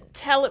a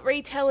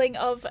retelling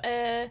of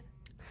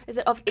Is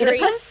it of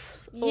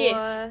Oedipus? Or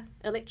Yes.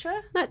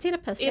 Electra? No, it's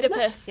Oedipus.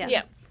 Oedipus,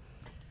 Yeah.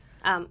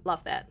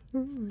 Love that.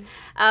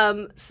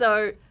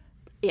 So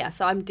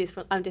I'm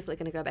definitely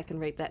going to go back and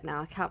read that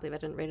now. I can't believe I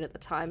didn't read it at the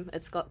time.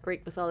 It's got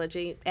Greek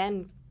mythology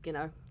and,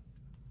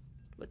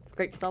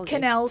 Greek mythology.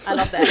 Canals. I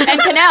love that.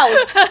 And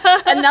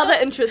canals. Another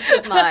interest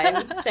of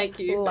mine. Thank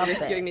you Love for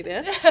rescuing me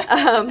that.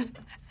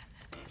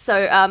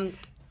 there.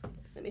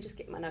 Let me just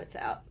get my notes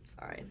out.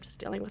 Sorry, I'm just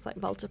dealing with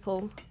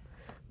multiple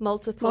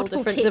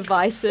different texts.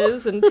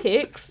 devices and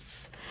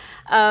texts.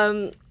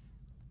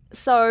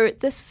 So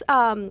this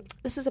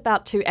is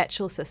about two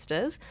actual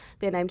sisters.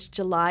 They're named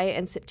July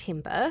and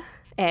September,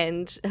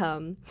 and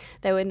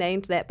they were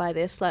named that by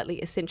their slightly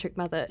eccentric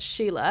mother,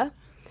 Sheila.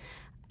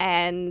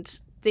 And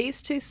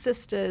these two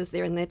sisters,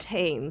 they're in their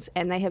teens,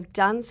 and they have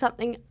done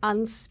something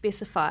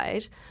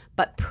unspecified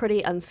but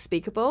pretty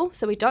unspeakable.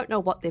 So we don't know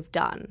what they've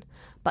done,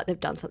 but they've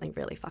done something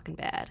really fucking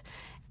bad.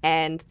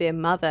 And their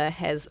mother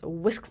has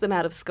whisked them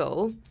out of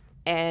school,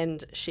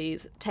 and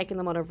she's taken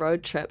them on a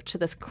road trip to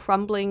this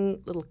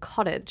crumbling little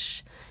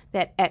cottage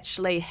that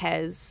actually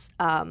has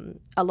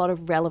a lot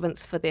of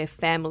relevance for their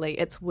family.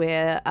 It's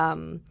where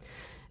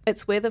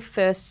the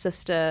first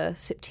sister,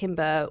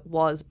 September,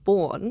 was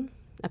born,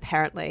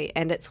 apparently,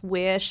 and it's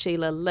where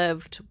Sheila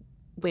lived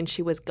when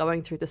she was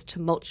going through this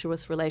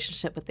tumultuous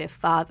relationship with their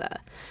father.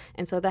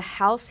 And so the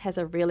house has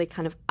a really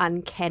kind of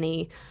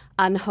uncanny,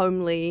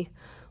 unhomely,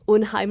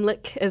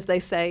 unheimlich, as they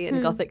say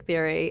in Gothic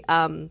theory,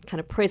 kind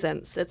of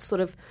presence. It's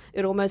sort of,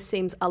 it almost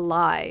seems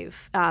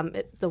alive.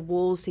 The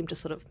walls seem to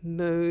sort of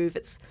move.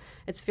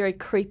 It's very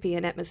creepy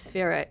and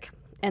atmospheric.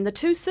 And the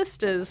two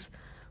sisters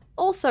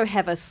also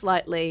have a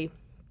slightly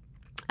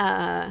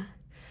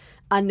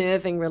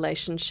unnerving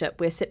relationship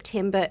where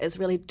September is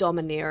really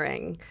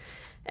domineering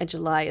and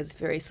July is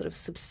very sort of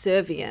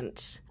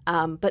subservient.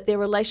 But their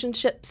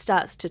relationship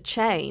starts to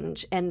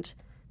change, and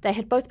they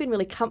had both been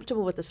really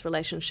comfortable with this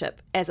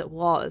relationship as it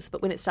was,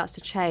 but when it starts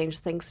to change,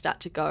 things start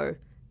to go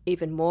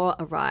even more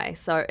awry.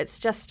 So it's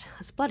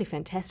bloody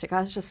fantastic.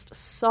 I was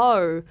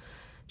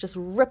just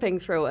ripping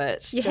through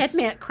it. You had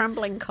me at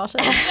Crumbling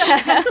Cottage.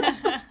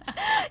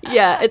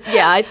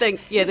 I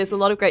think there's a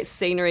lot of great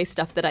scenery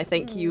stuff that I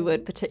think you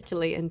would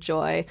particularly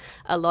enjoy.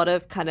 A lot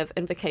of kind of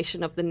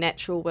invocation of the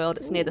natural world.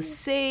 It's near the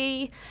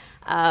sea.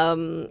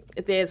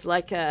 There's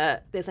like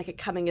a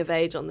coming of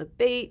age on the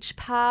beach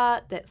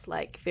part that's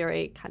like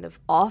very kind of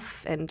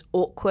off and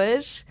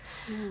awkward.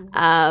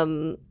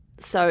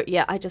 So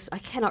yeah, I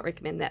cannot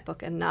recommend that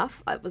book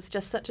enough. It was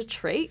just such a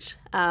treat.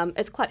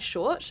 It's quite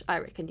short. I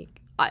reckon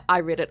I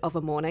read it of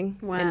a morning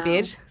in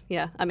bed.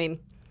 Yeah, I mean,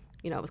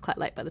 it was quite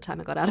late by the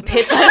time I got out of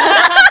bed.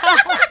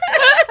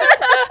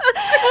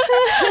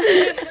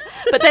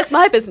 But that's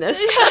my business.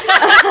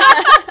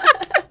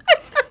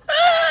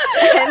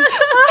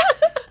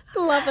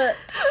 Love it.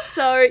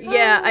 So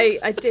yeah,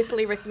 I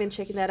definitely recommend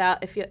checking that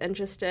out if you're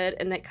interested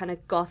in that kind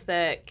of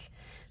Gothic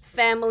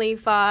family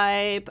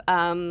vibe.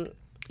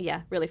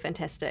 Really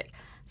fantastic.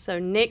 So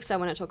next I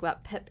want to talk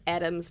about Pip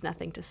Adams'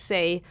 Nothing to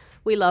See.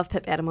 We love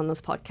Pip Adam on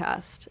this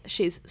podcast.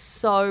 She's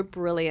so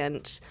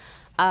brilliant,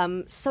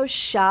 so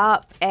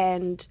sharp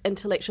and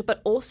intellectual,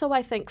 but also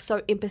I think so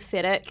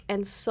empathetic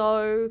and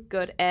so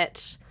good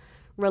at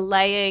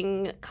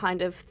relaying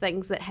kind of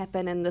things that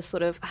happen in this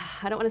sort of,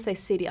 I don't want to say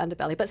seedy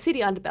underbelly, but seedy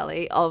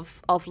underbelly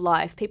of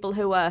life. People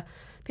who are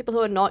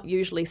not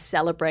usually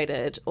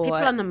celebrated, or people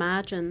on the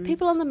margins.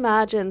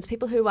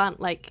 People who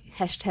aren't like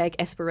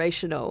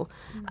 #aspirational.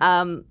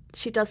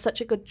 She does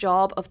such a good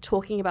job of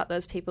talking about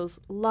those people's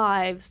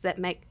lives that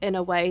make in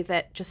a way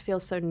that just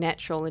feels so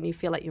natural, and you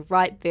feel like you're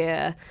right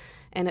there,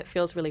 and it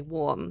feels really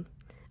warm.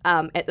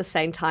 At the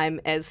same time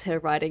as her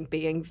writing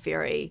being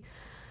very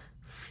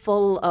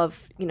full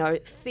of,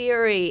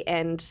 theory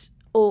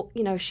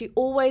she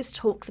always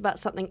talks about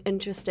something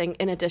interesting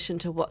in addition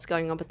to what's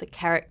going on with the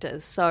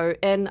characters. So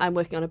in I'm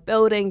Working on a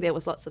Building, there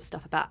was lots of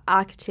stuff about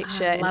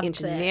architecture and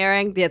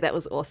engineering. Yeah, that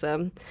was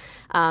awesome.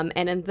 And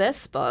in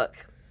this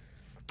book,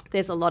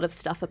 there's a lot of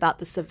stuff about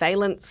the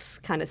surveillance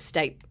kind of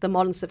state, the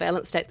modern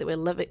surveillance state that we're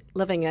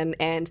living in,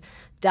 and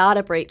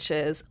data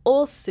breaches,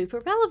 all super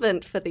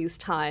relevant for these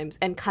times,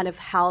 and kind of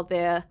how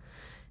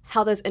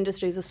those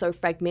industries are so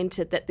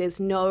fragmented that there's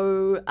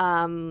no,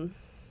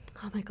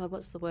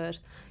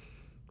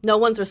 no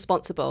one's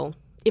responsible.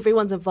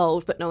 Everyone's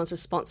involved, but no one's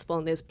responsible,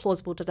 and there's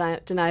plausible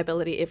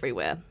deniability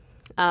everywhere.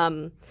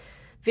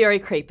 Very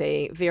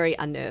creepy, very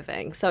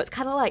unnerving. So it's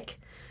kind of like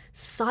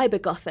cyber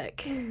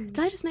gothic. Did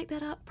I just make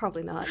that up?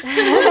 Probably not.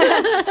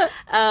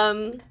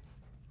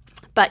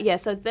 But yeah,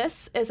 so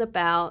this is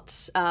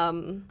about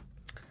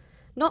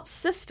not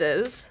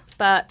sisters,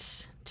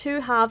 but two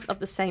halves of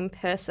the same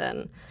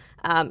person,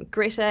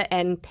 Greta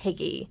and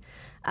Peggy.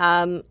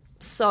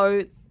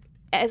 So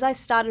as I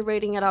started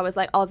reading it, I was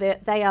like,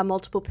 they are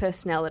multiple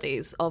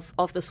personalities of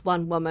this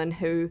one woman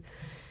who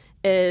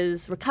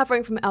is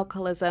recovering from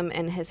alcoholism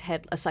and has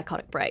had a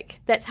psychotic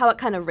break. That's how it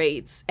kind of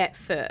reads at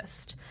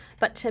first.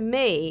 But to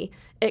me,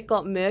 it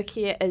got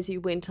murkier as you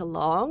went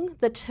along.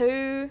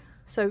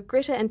 So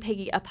Greta and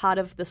Peggy are part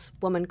of this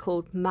woman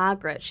called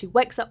Margaret. She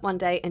wakes up one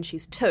day and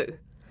she's 2.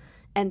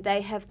 And they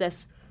have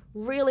this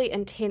really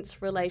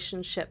intense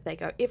relationship. They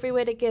go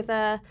everywhere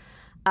together,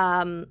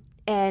 and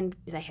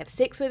they have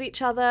sex with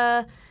each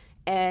other,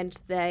 and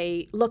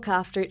they look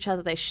after each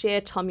other. They share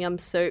tom yum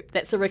soup.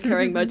 That's a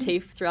recurring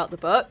motif throughout the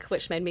book,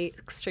 which made me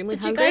extremely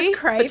hungry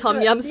for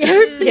tom yum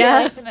soup.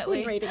 Yeah,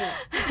 definitely. Reading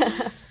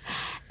it.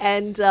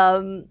 And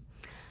I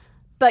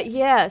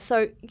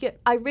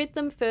read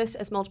them first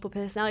as multiple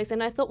personalities,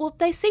 and I thought, well,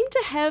 they seem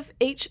to have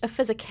each a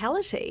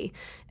physicality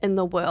in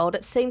the world.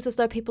 It seems as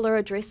though people are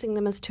addressing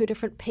them as two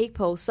different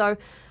people. So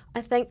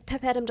I think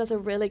Pip Adam does a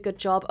really good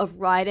job of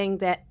writing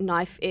that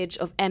knife edge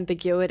of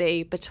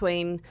ambiguity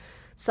between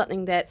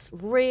something that's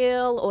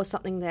real or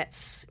something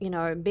that's,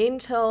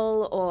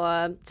 mental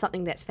or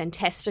something that's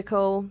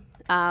fantastical.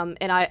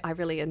 And I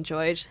really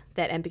enjoyed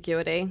that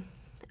ambiguity.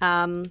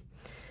 And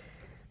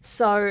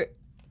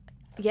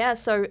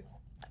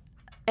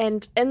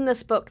in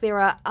this book, there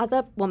are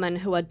other women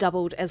who are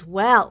doubled as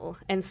well.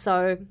 And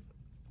so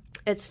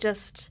it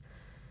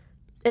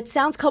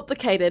sounds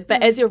complicated,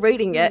 but as you're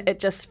reading it, it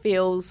just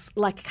feels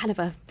like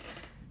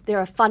there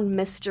are fun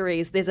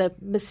mysteries. There's a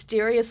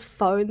mysterious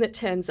phone that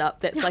turns up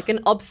that's like an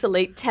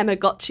obsolete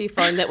Tamagotchi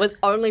phone that was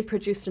only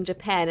produced in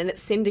Japan, and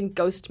it's sending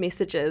ghost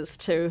messages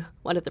to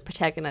one of the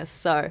protagonists.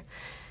 So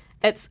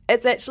it's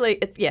actually,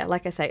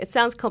 like I say, it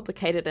sounds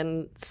complicated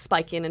and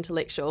spiky and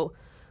intellectual,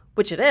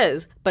 which it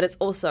is, but it's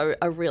also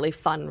a really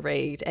fun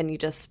read, and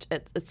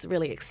it's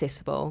really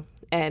accessible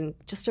and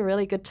just a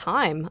really good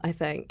time, I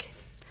think.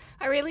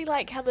 I really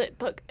like how the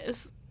book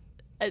is,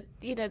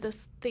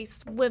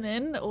 these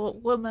women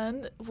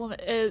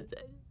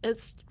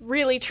is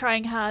really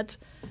trying hard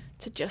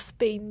to just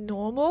be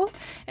normal,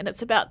 and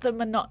it's about the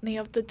monotony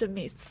of the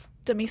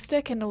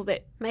domestic and all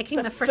that,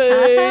 making the food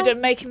frittata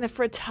and making the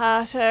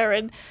frittata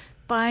and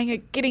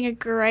getting a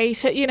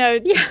grater,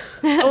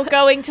 or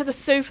going to the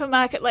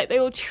supermarket. Like, they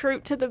all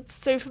troop to the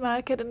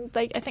supermarket, and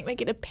I think they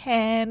get a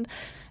pan,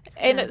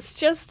 and it's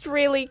just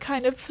really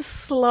kind of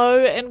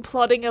slow and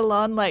plodding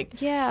along.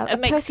 Like, a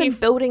makes person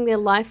building their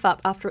life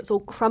up after it's all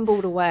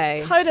crumbled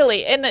away.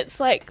 Totally, and it's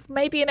like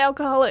maybe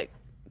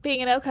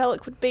being an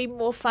alcoholic would be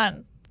more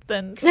fun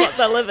than what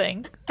they're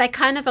living. They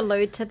kind of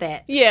allude to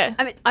that. Yeah.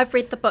 I mean, I've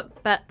read the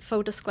book, but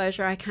full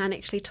disclosure, I can't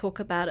actually talk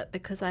about it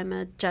because I'm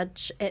a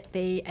judge at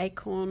the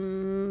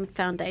Acorn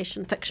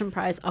Foundation Fiction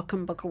Prize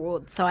Ockham Book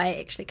Award, so I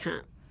actually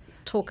can't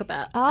talk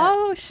about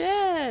it.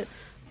 Shit.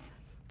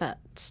 But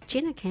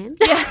Jenna can.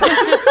 Yeah.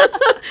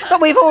 But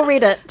we've all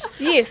read it.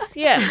 Yes,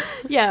 yeah.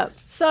 Yeah.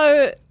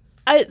 So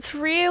it's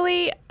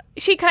really,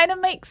 she kind of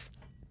makes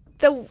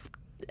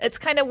it's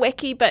kind of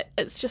wacky, but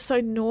it's just so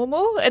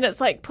normal, and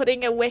it's like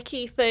putting a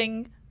wacky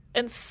thing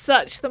in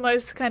such the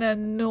most kind of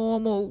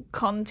normal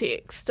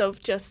context of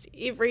just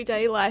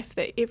everyday life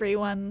that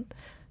everyone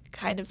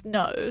kind of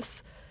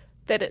knows,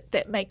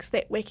 that makes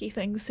that wacky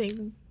thing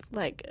seem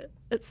like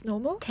it's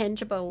normal.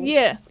 Tangible.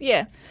 Yeah,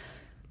 yeah.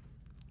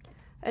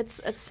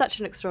 It's such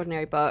an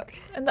extraordinary book.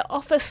 And the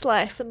office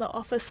life and the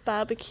office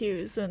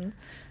barbecues, and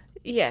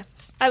yeah,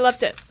 I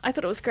loved it. I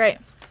thought it was great.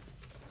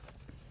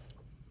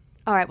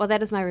 All right, well,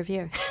 that is my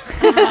review.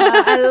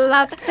 I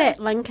loved that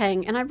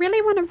linking, and I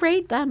really want to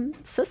read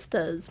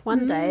Sisters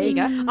one day.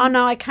 There you go. Oh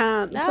no, I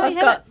can't. No,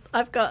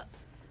 I've got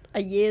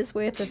a year's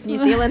worth of New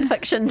Zealand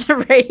fiction to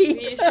read.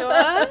 You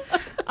sure?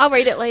 I'll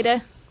read it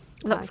later.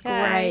 Looks Okay.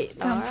 great.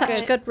 All Such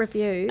right. good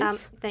reviews.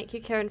 Thank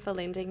you, Karen, for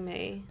lending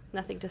me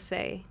Nothing to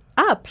See.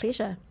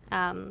 Pleasure.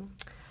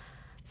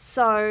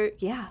 So,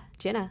 yeah,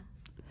 Jenna,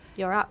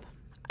 you're up.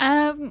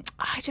 I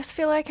just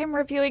feel like I'm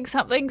reviewing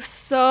something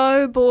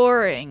so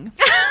boring.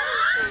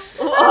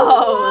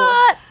 Whoa.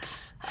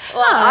 What?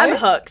 Well, I'm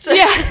hooked.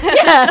 Yeah.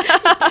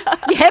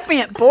 You had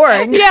me at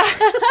boring. Yeah.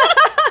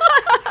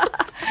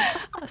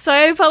 So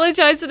I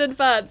apologise in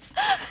advance.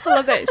 I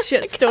love that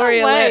shit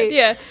story alert. wait.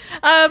 Yeah.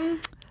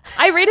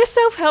 I read a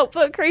self-help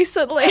book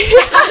recently.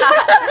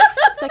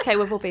 It's okay,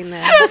 we've all been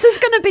there. This is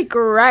going to be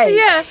great.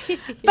 Yeah.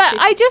 But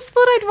I just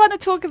thought I'd want to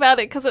talk about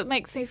it because it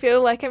makes me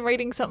feel like I'm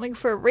reading something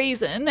for a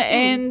reason.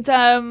 And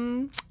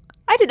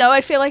I don't know,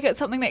 I feel like it's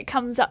something that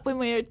comes up when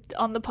we're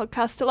on the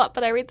podcast a lot,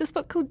 but I read this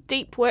book called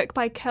Deep Work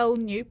by Cal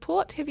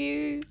Newport. Have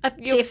you?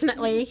 I've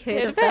definitely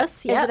heard of this.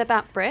 Is Yeah. it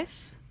about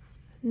breath?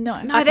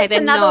 No. No, Okay, that's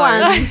then another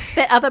no. one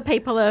that other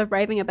people are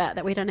raving about,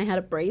 that we don't know how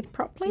to breathe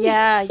properly.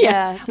 Yeah.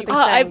 It's a big thing.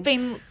 I've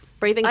been...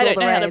 Breathing's I all don't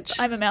the know how rage.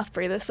 to... I'm a mouth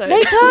breather, so...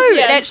 Me too.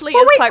 Yeah. It actually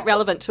is quite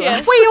relevant to Yes.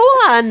 us. We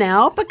all are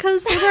now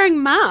because we're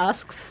wearing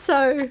masks,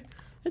 so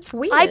it's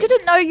weird. I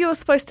didn't know you were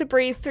supposed to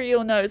breathe through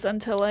your nose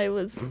until I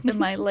was in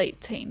my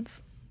late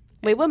teens.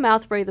 We were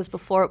mouth breathers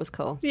before it was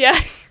cool. Yeah.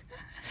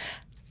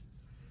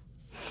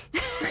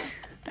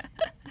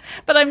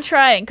 But I'm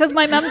trying, because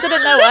my mum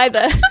didn't know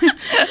either.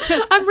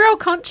 I'm real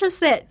conscious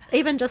that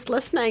even just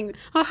listening,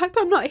 I hope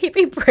I'm not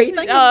heavy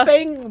breathing Oh. and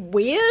being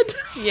weird.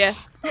 Yeah.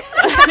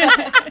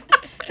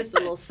 Just a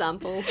little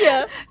sample.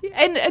 Yeah.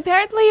 And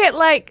apparently it,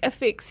 like,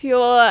 affects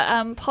your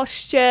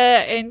posture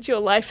and your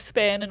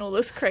lifespan and all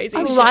this crazy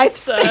shit. lifespan?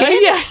 So,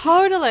 yeah.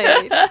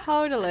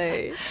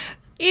 Totally.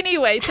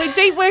 Anyway, so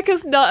Deep Work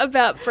is not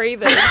about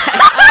breathing.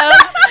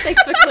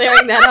 Thanks for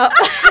clearing that up.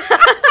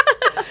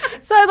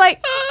 So,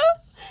 like,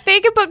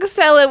 being a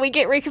bookseller, we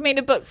get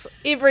recommended books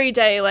every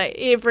day. Like,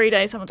 every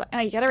day someone's like, oh,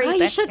 you gotta read Oh,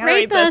 this. you should gotta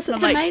read this. And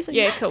It's I'm like, amazing.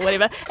 yeah, cool,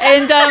 whatever.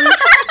 And,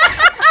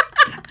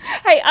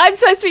 hey, I'm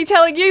supposed to be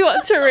telling you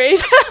what to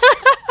read.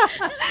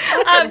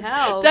 Hell,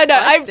 no,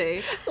 I'm...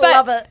 feisty. But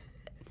Love it.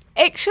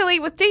 actually,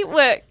 with Deep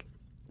Work,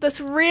 this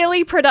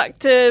really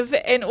productive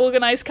and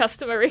organised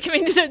customer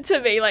recommended it to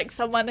me, like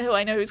someone who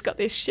I know who's got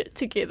their shit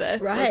together.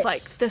 Right. Was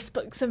like, this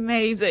book's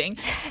amazing.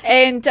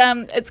 And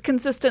it's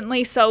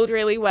consistently sold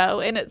really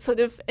well. And it's sort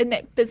of, in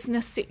that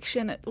business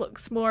section, it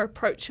looks more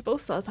approachable.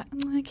 So I was like,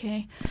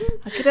 okay,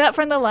 I'll get it out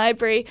from the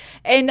library.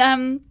 And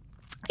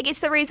I guess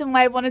the reason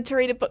why I wanted to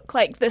read a book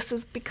like this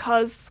is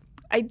because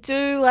I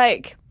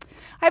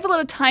have a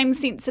lot of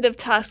time-sensitive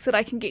tasks that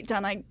I can get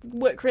done. I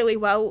work really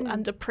well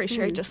under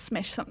pressure. I just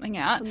smash something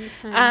out.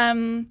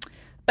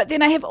 But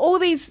then I have all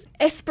these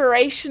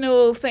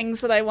aspirational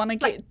things that I want to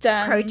get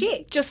done.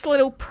 Projects. Just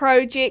little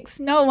projects.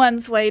 No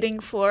one's waiting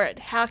for it.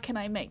 How can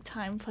I make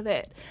time for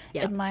that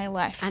in my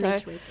life? I need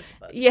to read this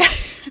book. Yeah,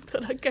 I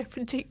thought I'd go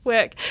for deep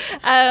work.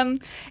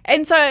 And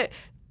so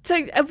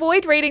to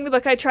avoid reading the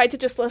book, I tried to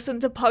just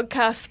listen to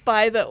podcasts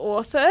by the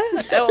author,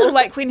 or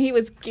like when he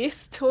was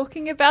guest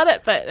talking about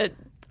it, but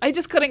I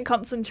just couldn't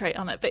concentrate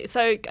on it, but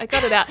so I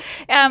got it out.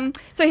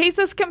 So he's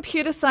this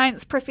computer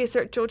science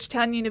professor at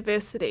Georgetown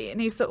University,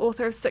 and he's the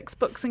author of 6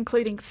 books,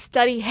 including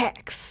Study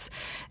Hacks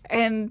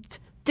and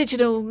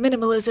Digital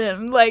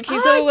Minimalism. Like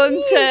he's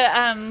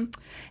into,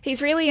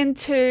 he's really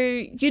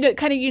into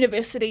kind of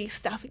university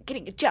stuff,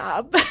 getting a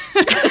job,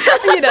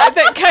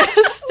 that kind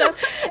of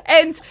stuff,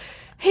 and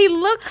he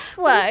looks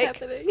like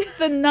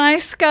the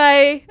nice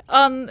guy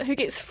who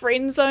gets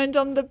friend-zoned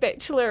on The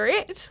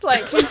Bachelorette.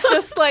 Like, he's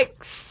just,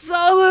 like,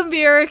 so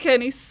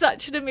American. He's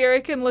such an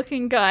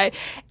American-looking guy.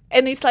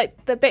 And he's,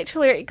 like, the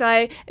Bachelorette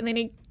guy, and then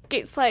he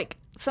gets, like,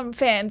 some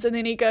fans, and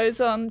then he goes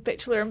on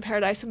Bachelor in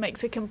Paradise and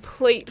makes a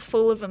complete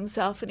fool of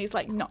himself, and he's,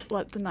 like, not,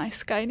 like, the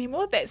nice guy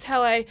anymore. That's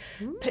how I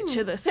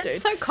picture this dude.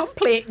 It's so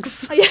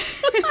complex.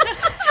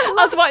 I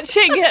was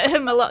watching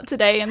him a lot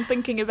today and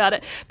thinking about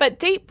it.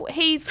 But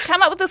he's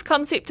come up with this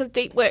concept of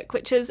deep work,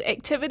 which is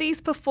activities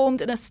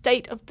performed in a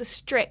state of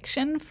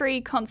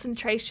distraction-free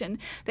concentration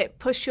that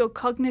push your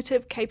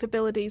cognitive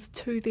capabilities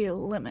to their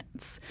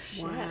limits.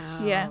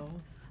 Wow. Yeah.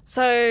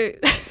 So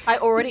I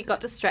already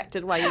got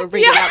distracted while you were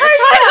reading out the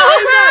title.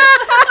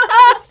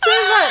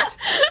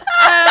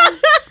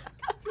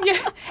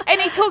 Yeah,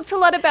 and he talked a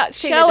lot about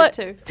She shallow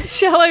did too.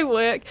 shallow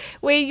work,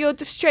 where you're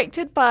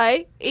distracted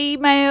by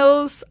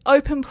emails,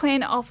 open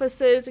plan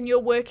offices, and you're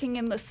working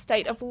in this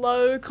state of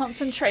low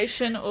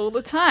concentration all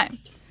the time.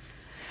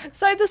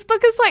 So this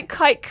book is like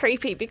quite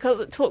creepy because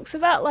it talks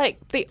about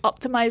like the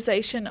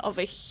optimization of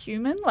a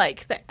human,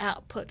 like the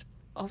output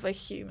of a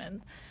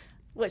human,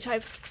 which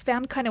I've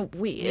found kind of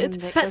weird.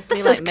 That But gives me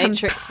this like is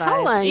Matrix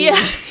compelling.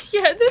 vibes.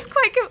 Yeah, this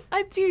quite.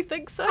 I do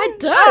think so. I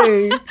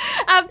do.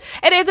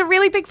 It has a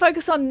really big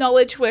focus on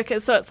knowledge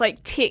workers, so it's like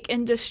tech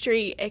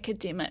industry,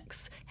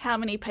 academics. How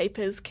many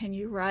papers can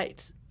you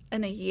write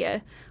in a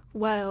year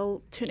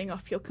while turning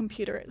off your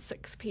computer at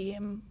 6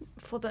 p.m.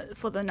 for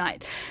the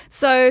night?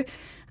 So,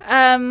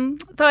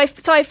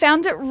 I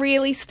found it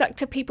really stuck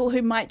to people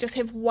who might just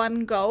have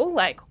one goal,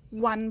 like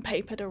one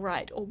paper to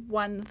write or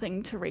one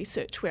thing to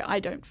research, where I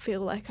don't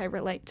feel like I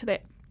relate to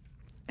that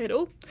at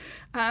all.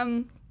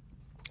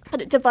 But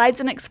it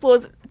divides and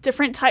explores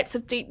different types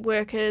of deep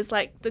workers,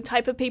 like the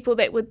type of people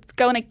that would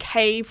go in a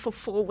cave for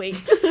 4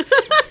 weeks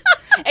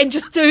and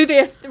just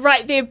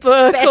write their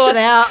book. Bash or it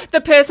out.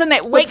 the person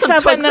that wakes some up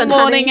in twigs the and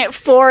honey honey. at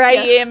 4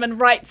 a.m. and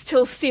writes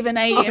till 7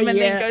 a.m. and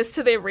yeah. then goes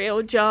to their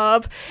real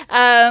job.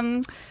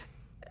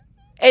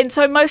 And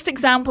so most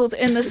examples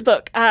in this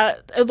book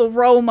the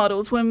role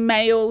models were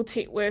male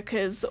tech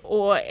workers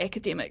or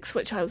academics,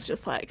 which I was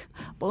just like,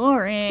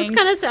 boring. This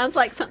kind of sounds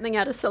like something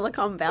out of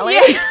Silicon Valley.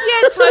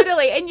 Yeah,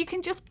 totally. And you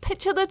can just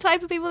picture the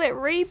type of people that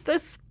read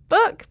this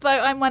book, though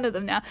I'm one of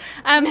them now.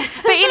 But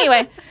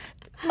anyway,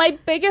 my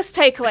biggest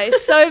takeaway,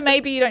 so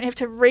maybe you don't have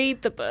to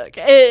read the book,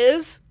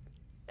 is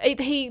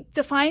he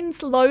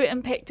defines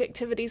low-impact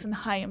activities and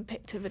high-impact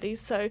activities.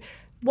 So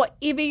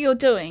whatever you're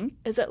doing,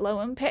 is it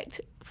low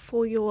impact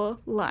for your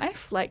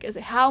life? Like,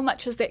 how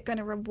much is that going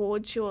to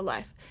reward your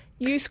life?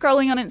 You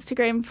scrolling on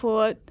Instagram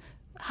for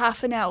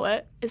half an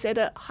hour, is that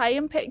a high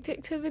impact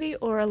activity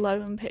or a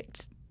low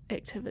impact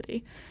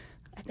activity?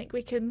 I think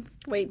we can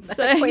We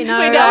say know. we know.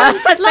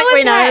 I think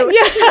we know.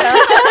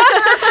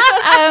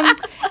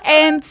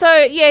 And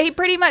so, yeah, he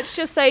pretty much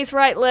just says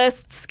write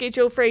lists,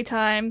 schedule free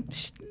time,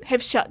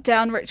 have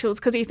shutdown rituals,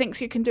 because he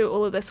thinks you can do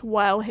all of this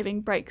while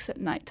having breaks at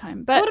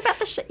nighttime. But What about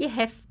the shit you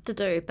have to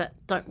do but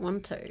don't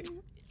want to?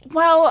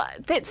 well,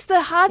 that's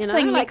the hard You know,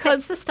 thing like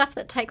because that's the stuff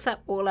that takes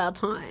up all our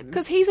time.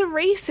 he's a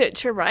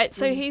researcher, right?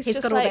 So he's He's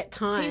just got all like that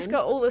time. he's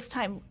got all this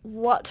time.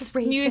 What To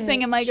new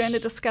thing am I research. going to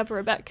discover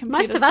about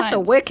computer Most of us are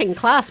science? working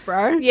class,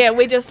 bro. Yeah,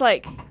 we're just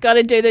like, got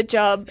to do the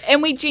job.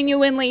 And we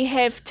genuinely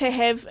have to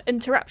have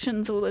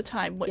interruptions all the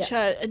time, which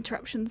are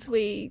interruptions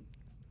we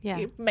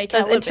Yeah. make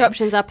our Those living.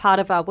 interruptions are part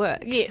of our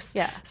work. Yes.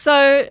 Yeah. So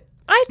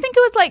I think it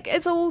was like,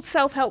 it's all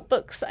self-help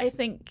books. I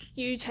think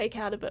you take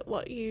out of it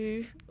what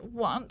you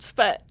want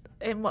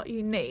and what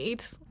you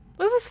need. It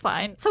was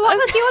fine. So what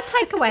was your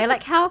takeaway?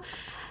 Like, how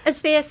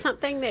is there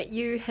something that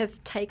you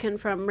have taken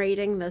from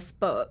reading this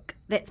book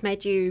that's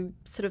made you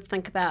sort of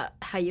think about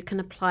how you can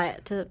apply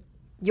it to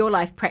your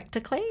life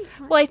practically?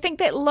 Well, I think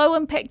that low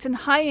impact and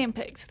high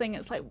impact thing,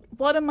 it's like,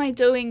 what am I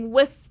doing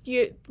with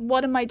you?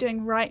 What am I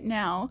doing right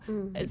now?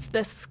 Is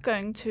this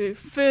going to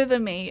further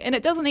me? And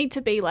it doesn't need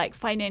to be like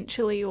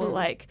financially or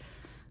like,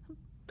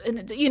 or in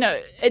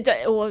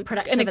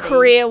a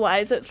career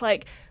wise. It's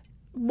like,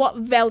 what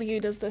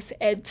value does this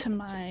add to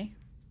my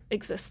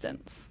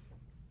existence?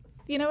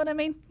 You know what I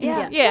mean?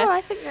 Yeah. No,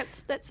 I think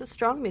that's a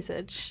strong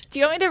message. Do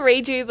you want me to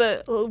read you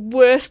the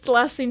worst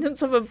last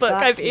sentence of a book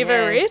I've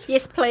ever read?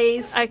 Yes,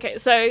 please. Okay,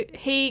 so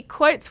he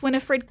quotes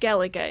Winifred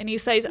Gallagher and he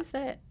says, What's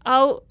that?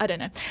 I'll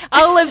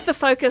live the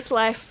focused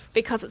life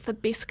because it's the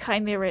best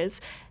kind there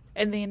is.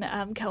 And then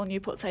Cal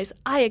Newport says,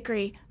 I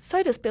agree.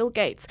 So does Bill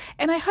Gates.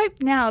 And I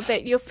hope now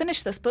that you've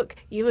finished this book,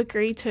 you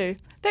agree too.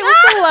 That was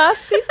the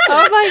last sentence.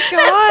 Oh my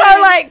God. It's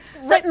so like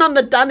written on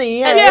the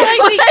dunny. And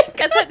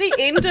it's at the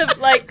end of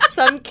like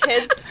some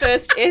kid's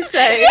first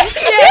essay.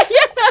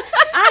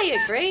 I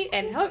agree,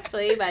 and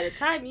hopefully by the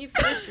time you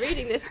finish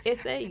reading this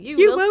essay, you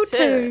will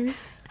too.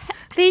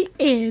 The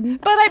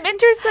end. But I'm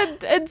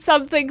interested in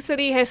some things that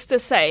he has to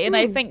say, and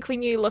I think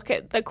when you look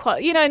at the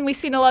and we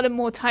spend a lot of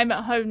more time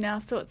at home now,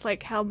 so it's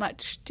like, how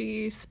much do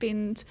you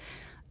spend?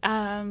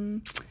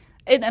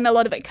 And a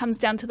lot of it comes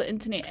down to the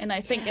internet, and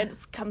I think it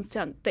comes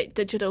down that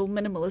digital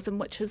minimalism,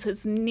 which is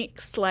his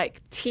next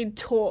like TED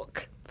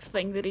Talk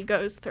thing that he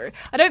goes through.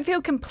 I don't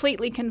feel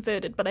completely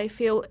converted, but I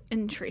feel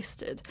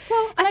interested.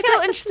 Well, and I feel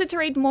interested to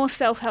read more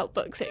self-help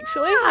books,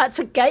 actually. It's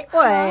a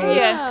gateway.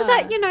 Yeah. Because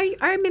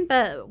I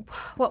remember,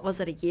 what was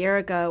it, a year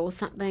ago or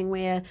something,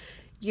 where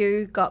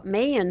you got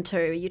me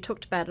into, you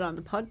talked about it on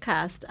the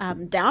podcast,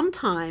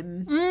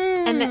 downtime.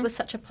 And that was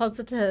such a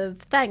positive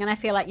thing. And I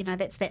feel like,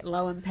 that's that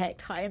low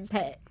impact, high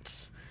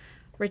impact,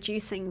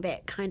 reducing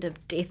that kind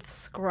of death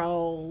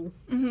scroll.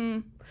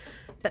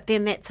 But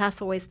then that's us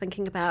always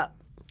thinking about,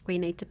 we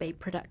need to be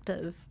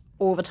productive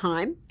all the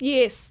time.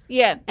 Yes,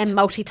 yeah. And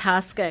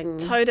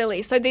multitasking.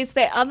 Totally. So there's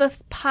that other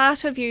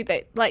part of you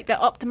that, like the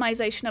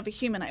optimization of a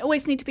human. I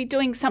always need to be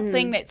doing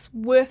something that's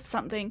worth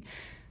something.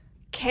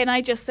 Can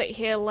I just sit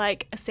here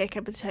like a sack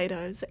of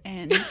potatoes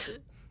and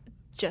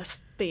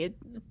just be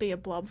a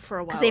blob for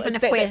a while?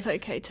 That's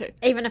okay too.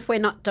 Even if we're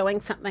not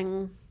doing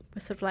something, we're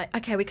sort of like,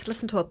 okay, we could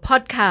listen to a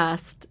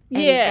podcast and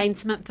gain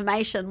some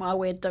information while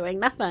we're doing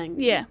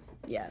nothing. Yeah.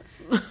 Yeah.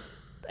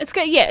 It's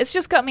good. Yeah, it's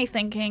just got me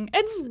thinking.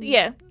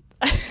 I've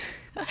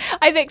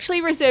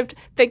actually reserved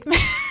Big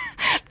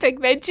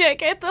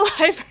Magic at the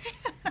library.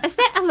 Is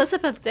that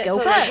Elizabeth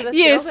Gilbert?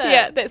 Yes,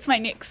 yeah, that's my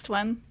next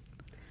one.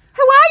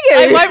 Who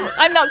are you?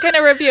 I'm not going to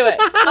review it.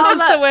 This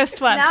is the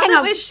worst one. Now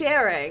that we're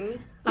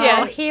sharing.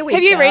 Yeah. Here we go.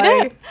 Have you read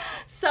it?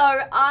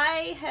 So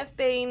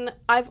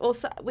I've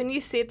also, when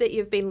you said that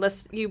you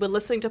were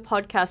listening to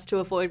podcasts to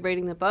avoid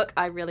reading the book,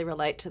 I really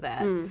relate to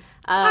that.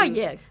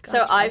 Gotcha.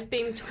 So I've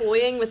been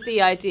toying with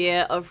the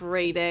idea of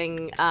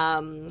reading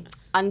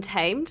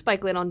Untamed by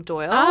Glennon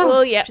Doyle. Oh,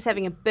 well, yeah. She's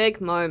having a big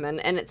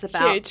moment, and it's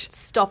about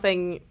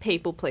stopping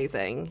people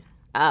pleasing.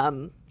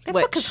 That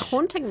book is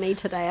haunting me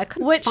today. I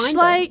couldn't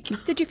find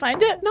it. Did you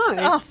find it? No.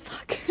 Oh,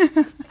 fuck.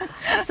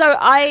 So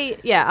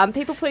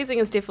people pleasing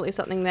is definitely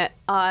something that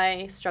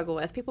I struggle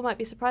with. People might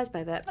be surprised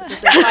by that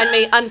because they find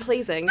me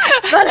unpleasing,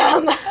 but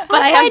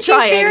I am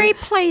trying. Very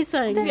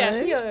pleasing.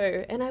 Thank you,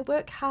 and I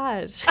work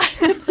hard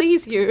to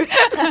please you.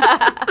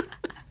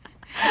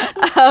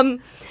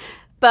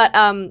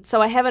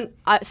 So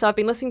I've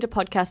been listening to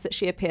podcasts that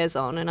she appears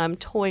on, and I'm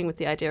toying with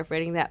the idea of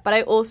reading that. But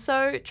I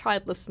also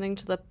tried listening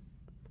to the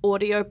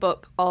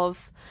audiobook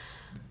of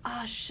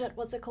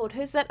what's it called?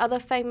 Who's that other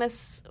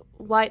famous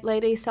white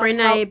lady?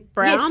 Brené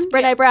Brown? Yes,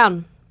 Brené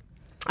Brown.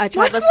 I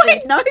tried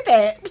listening. I know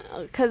that.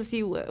 Because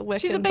you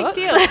work She's in a big books.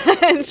 deal.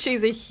 And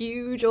she's a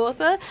huge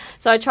author.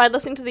 So I tried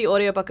listening to the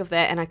audiobook of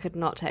that, and I could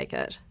not take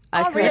it.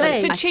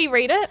 Really? Did she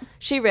read it?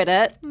 She read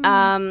it.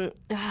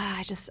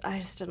 I just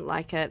didn't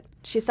like it.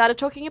 She started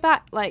talking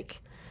about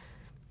like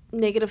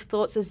negative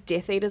thoughts as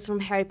Death Eaters from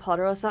Harry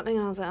Potter or something,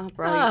 and I was like, oh,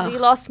 bro, you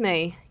lost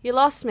me. You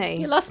lost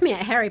me. You lost me at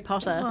Harry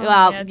Potter.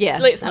 Well, yeah.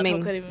 Let's not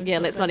even go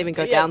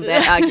down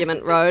that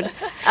argument road.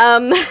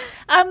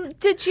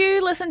 Did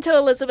you listen to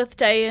Elizabeth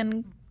Day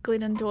and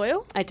Glennon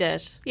Doyle? I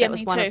did. Yeah, that was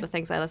me one too. of the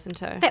things I listened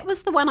to. That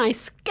was the one I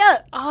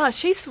skipped. Oh,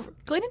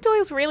 Glennon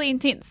Doyle's really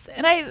intense,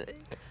 and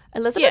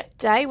Elizabeth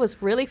Day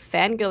was really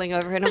fangirling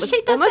over her, and But it was she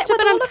does almost that a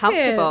bit with all of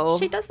uncomfortable.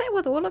 She does that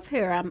with all of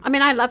her.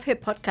 I love her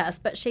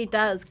podcast, but she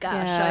does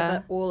gush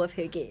over all of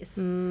her guests.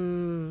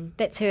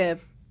 That's her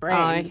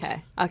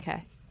brand. Oh,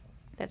 okay.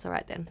 That's all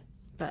right then.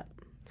 But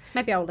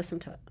maybe I'll listen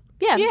to it.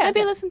 Yeah,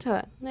 maybe listen to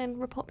it and then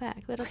report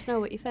back. Let us know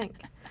what you think.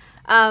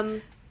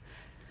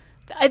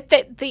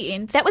 The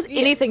end. That was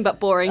anything but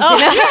boring. That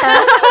was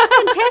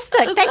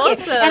fantastic. Thank you.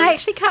 awesome. And I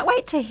actually can't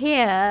wait to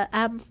hear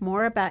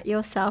more about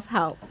your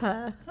self-help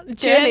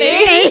Journey.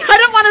 I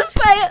don't want to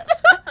say it.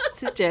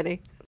 This is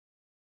Jenny.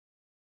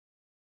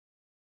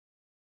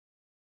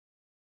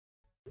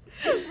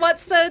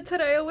 What's the Te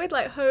Reo word?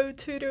 Like ho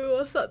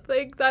turu or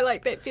something? I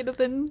like that better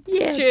than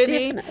Yeah,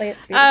 journey. definitely.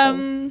 It's beautiful.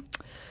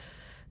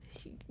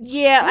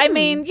 I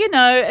mean,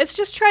 it's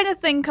just trying to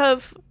think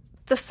of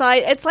the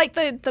side. It's like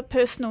the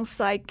personal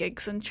side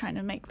gigs and trying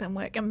to make them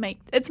work and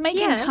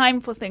making time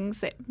for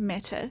things that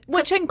matter,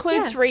 which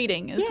includes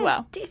reading as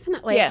well.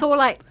 Definitely, it's all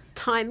like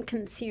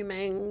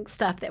time-consuming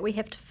stuff that we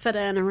have to fit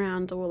in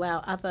around all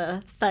our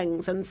other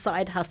things and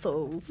side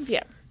hustles.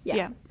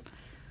 Yeah.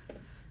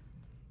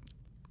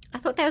 I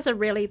thought that was a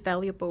really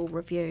valuable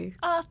review.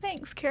 Oh,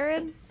 thanks,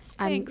 Karen.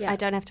 Thanks. I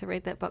don't have to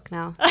read that book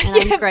now,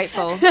 and I'm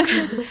grateful.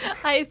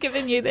 I've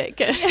given you that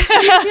gift.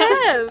 You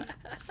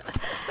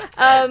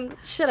have.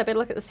 Shit, I better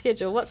look at the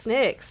schedule. What's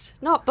next?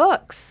 Not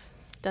books.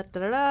 Da,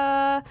 da, da,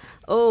 da.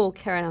 Oh,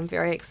 Karen, I'm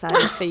very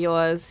excited for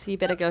yours. You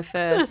better go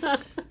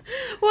first.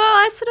 Well,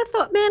 I sort of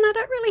thought, man, I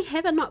don't really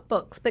have a not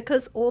books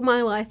because all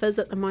my life is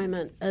at the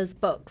moment is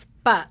books.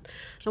 But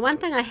the one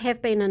thing I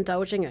have been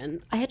indulging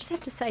in, I just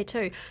have to say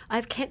too,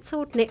 I've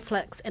cancelled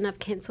Netflix and I've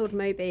cancelled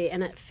Mubi,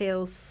 and it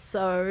feels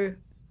so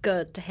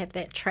good to have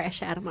that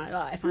trash out of my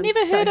life. I'm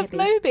Never so heard happy.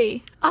 of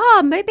Mubi.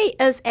 Oh, Mubi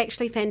is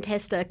actually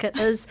fantastic. It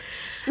is.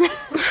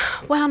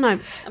 Well, no,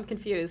 I'm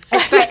confused.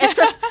 it's great.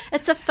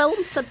 It's a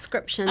film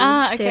subscription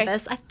okay.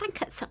 service. I think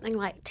it's something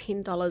like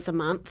 $10 a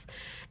month,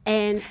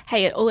 and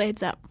Hey, it all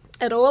adds up.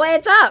 it all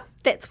adds up.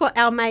 That's what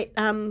our mate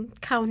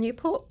Carl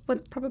Newport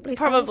would probably say.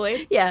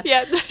 Probably. Yeah.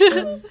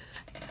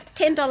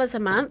 $10 a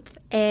month,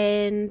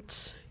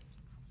 and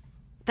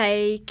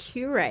they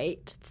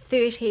curate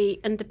 30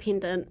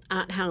 independent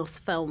art house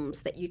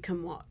films that you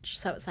can watch.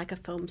 So it's like a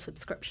film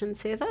subscription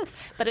service.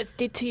 But it's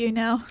dead to you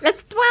now.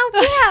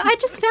 I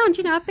just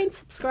found, I've been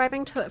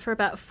subscribing to it for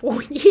about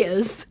 4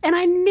 years and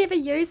I never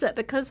use it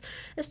because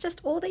it's just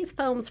all these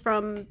films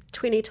from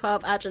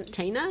 2012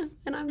 Argentina,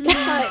 and I'm just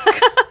like,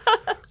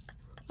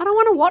 I don't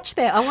want to watch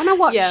that. I want to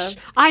watch,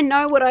 I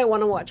know what I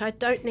want to watch. I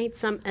don't need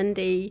some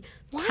indie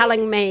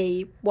telling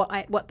me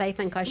what they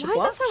think I should watch.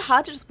 Why is it so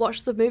hard to just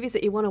watch the movies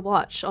that you want to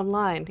watch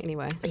online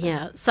anyway?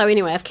 Yeah. So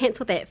anyway, I've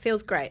cancelled that. It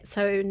feels great.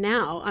 So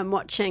now I'm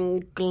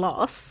watching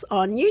Gloss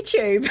on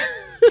YouTube.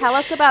 Tell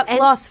us about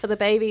Gloss for the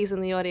babies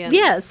in the audience.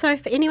 Yeah. So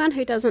for anyone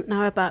who doesn't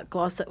know about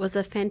Gloss, it was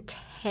a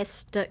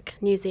fantastic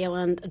New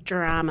Zealand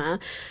drama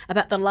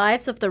about the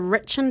lives of the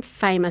rich and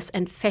famous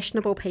and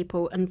fashionable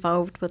people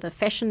involved with a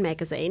fashion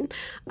magazine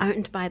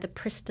owned by the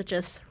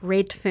prestigious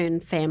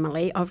Redfern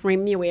family of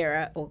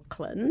Remuera,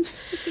 Auckland.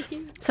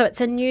 So it's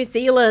a New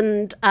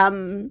Zealand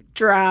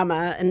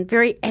drama and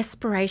very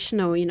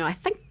aspirational. I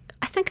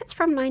think it's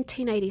from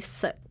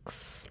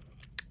 1986.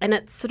 And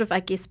it's sort of,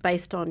 I guess,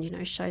 based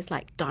on, shows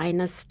like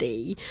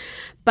Dynasty.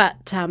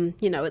 But,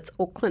 it's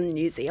Auckland,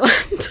 New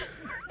Zealand.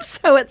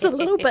 So it's a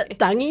little bit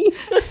dungy.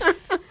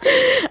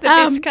 The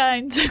best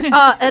kind.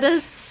 Oh, it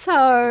is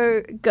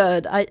so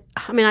good. I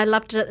mean, I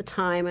loved it at the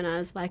time when I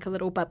was like a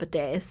little Bubba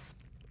Dass.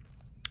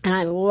 And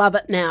I love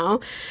it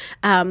now.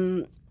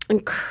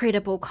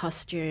 Incredible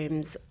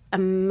costumes,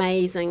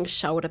 amazing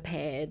shoulder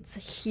pads,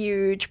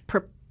 huge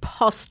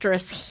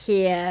preposterous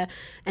hair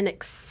and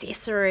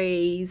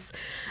accessories.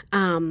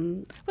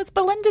 Was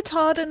Belinda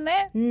Todd in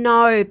that?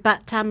 No,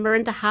 but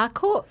Mirinda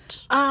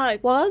Harcourt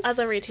was.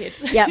 Other redhead.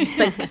 Yeah,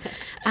 big.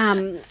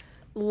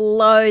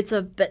 Loads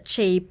of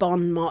bitchy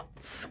bon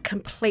mots,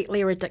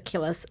 completely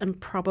ridiculous,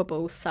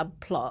 improbable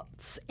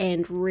subplots,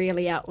 and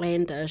really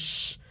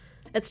outlandish.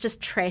 It's just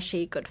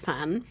trashy, good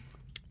fun.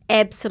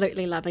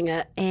 Absolutely loving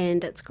it,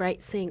 and it's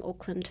great seeing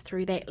Auckland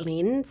through that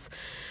lens.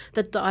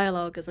 The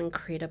dialogue is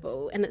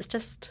incredible, and it's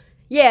just,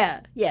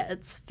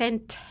 it's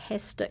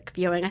fantastic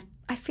viewing.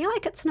 I feel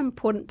like it's an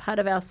important part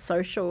of our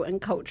social and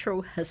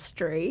cultural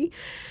history.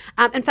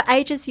 And for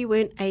ages you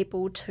weren't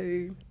able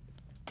to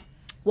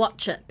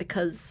watch it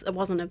because it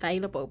wasn't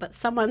available, but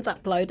someone's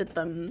uploaded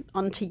them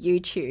onto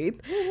YouTube.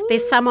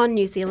 There's some on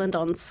New Zealand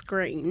On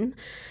Screen.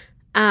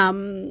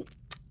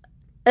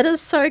 It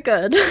is so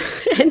good.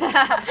 And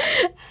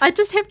I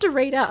just have to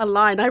read out a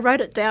line. I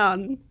wrote it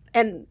down,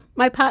 and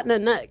my partner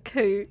Nick,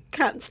 who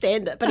can't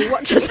stand it, but he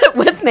watches it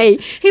with me,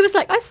 he was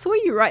like, I saw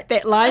you write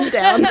that line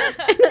down.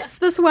 And it's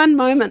this one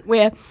moment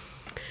where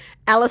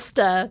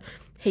Alistair,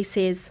 he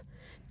says,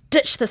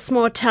 ditch the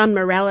small town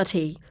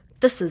morality.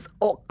 This is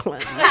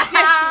Auckland.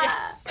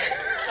 I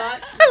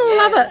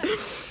love it.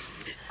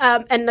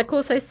 And Nick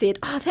also said,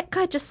 that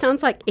guy just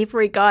sounds like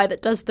every guy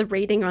that does the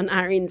reading on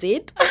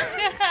RNZ.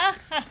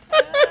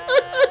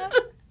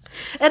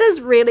 It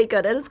is really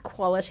good. It is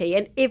quality,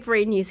 and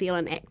every New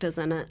Zealand actor's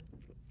in it.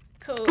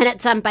 Cool. And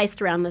it's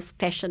based around this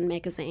fashion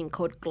magazine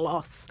called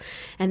Gloss,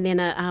 and then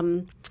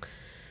a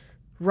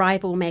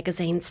rival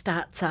magazine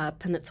starts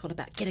up, and it's all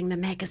about getting the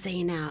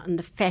magazine out and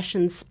the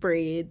fashion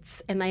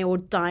spreads, and they all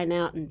dine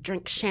out and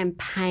drink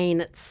champagne.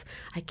 It's,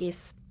 I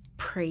guess,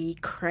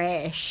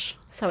 pre-crash.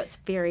 So it's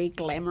very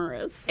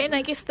glamorous. And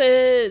I guess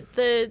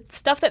the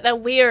stuff that they're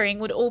wearing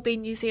would all be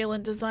New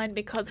Zealand design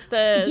because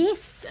the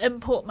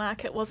import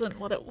market wasn't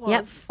what it was.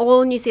 Yep,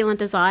 all New Zealand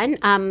design.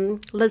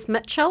 Liz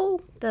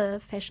Mitchell,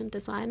 the fashion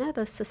designer,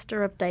 the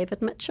sister of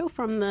David Mitchell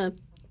from the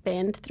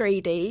band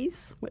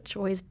 3Ds, which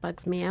always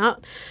bugs me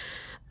out.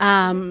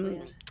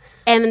 And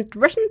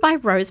written by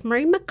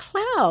Rosemary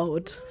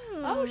McLeod.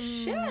 Oh,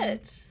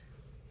 shit.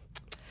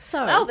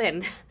 So, well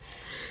then.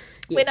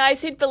 When I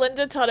said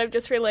Belinda Todd, I've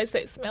just realised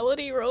that's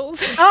Melody Rules.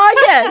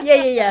 Oh,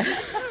 yeah.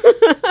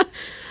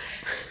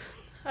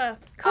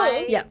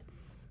 Cool. Yeah.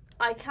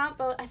 I can't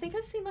believe. I think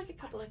I've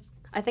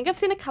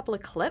seen a couple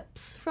of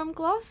clips from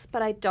Gloss,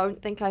 but I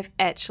don't think I've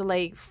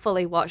actually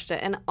fully watched it.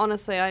 And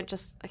honestly, I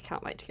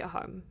can't wait to go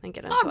home and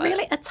get into it. Oh,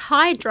 really? It's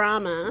high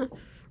drama,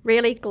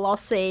 really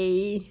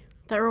glossy.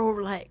 They're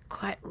all like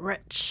quite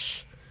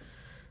rich.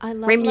 I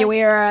love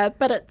Remuera,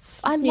 but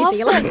it's New love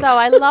Zealand. that though.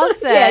 I love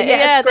that.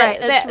 Yeah, it's great.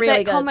 It's really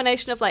that good.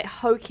 combination of like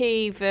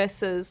hokey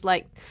versus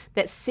like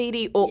that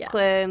seedy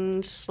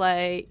Auckland,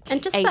 like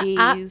And just 80s, the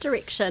art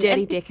direction.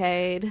 dirty And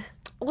decade.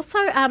 Also,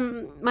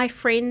 my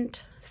friend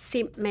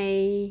sent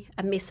me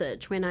a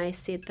message when I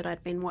said that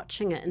I'd been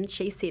watching it, and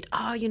she said,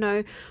 "Oh,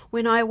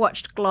 when I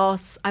watched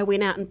Gloss, I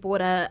went out and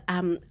bought a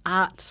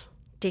art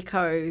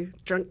deco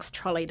drinks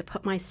trolley to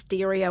put my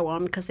stereo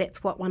on because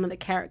that's what one of the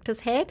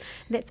characters had.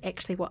 And that's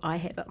actually what I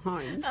have at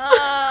home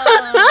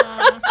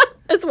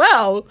as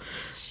well.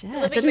 Shit.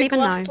 I didn't even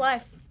Gloss know.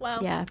 life. Wow.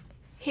 Yeah,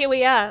 Here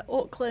we are,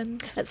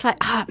 Auckland. it's like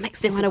it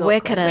makes me This want to is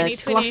work at Auckland. a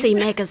 2020. glossy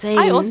magazine.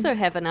 I also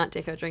have an Art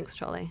Deco drinks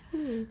trolley.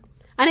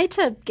 I need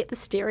to get the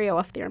stereo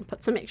off there and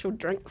put some actual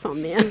drinks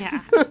on there.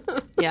 Yeah.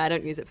 Yeah, I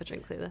don't use it for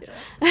drinks either.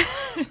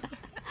 So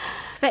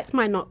that's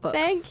my not books.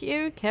 Thank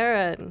you,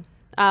 Karen.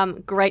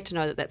 Great to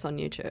know that that's on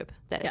YouTube.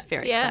 That is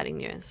very Yeah. exciting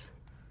news.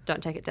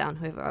 Don't take it down,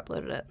 whoever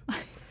uploaded it.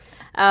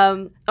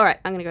 All right,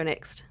 I'm going to go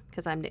next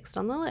because I'm next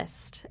on the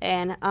list.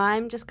 And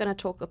I'm just going to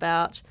talk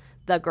about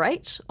The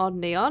Great on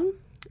Neon.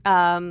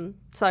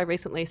 So I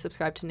recently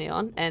subscribed to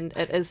Neon, and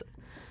it is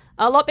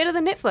a lot better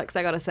than Netflix,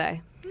 I got to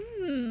say.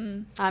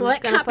 I'm Well,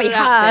 just that gonna can't put be it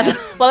out hard.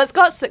 there. Well, it's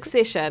got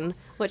Succession,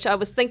 which I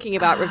was thinking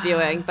about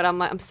reviewing, but I'm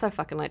like, I'm so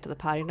fucking late to the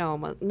party. No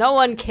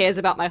one cares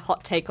about my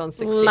hot take on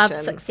Succession. Love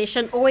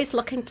Succession. Always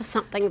looking for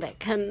something that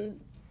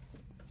can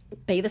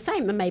be the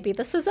same, and maybe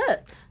this is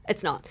it.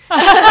 It's not.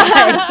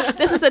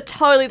 This is a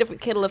totally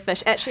different kettle of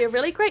fish. Actually, a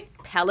really great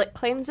palate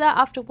cleanser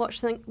after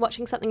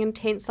watching something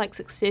intense like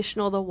Succession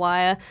or The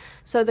Wire.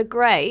 So The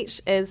Great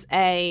is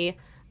a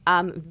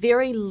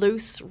very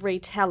loose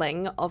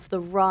retelling of the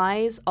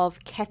rise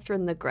of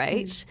Catherine the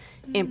Great,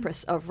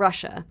 Empress of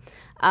Russia.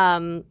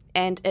 And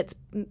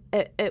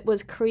it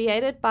was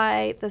created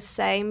by the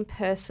same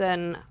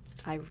person.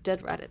 I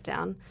did write it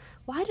down.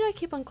 Why did I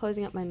keep on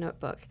closing up my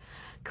notebook?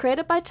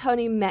 Created by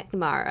Tony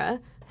McNamara,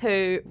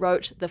 who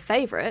wrote The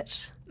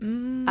Favourite,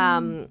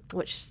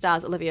 which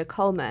stars Olivia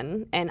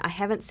Colman, and I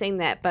haven't seen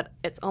that, but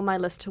it's on my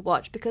list to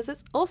watch because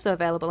it's also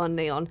available on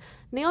Neon.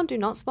 Neon do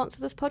not sponsor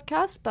this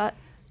podcast, but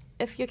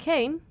if you're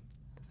keen,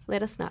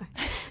 let us know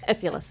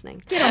if you're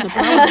listening. Get on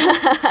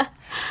the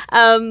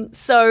boat.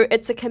 So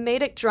it's a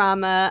comedic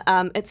drama.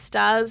 It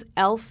stars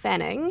Elle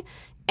Fanning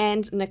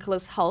and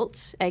Nicholas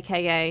Hoult,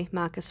 a.k.a.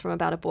 Marcus from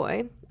About a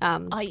Boy.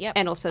 Yeah.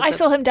 And also I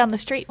saw him down the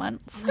street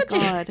once. Oh my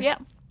God. Yeah.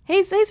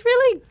 He's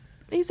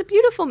a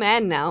beautiful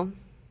man now.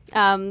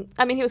 I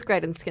mean, he was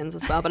great in Skins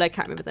as well, but I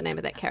can't remember the name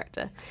of that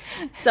character.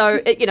 So,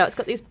 it's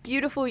got these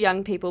beautiful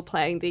young people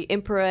playing the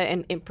Emperor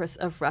and Empress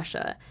of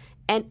Russia.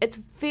 And it's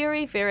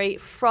very, very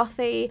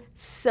frothy,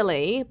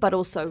 silly, but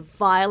also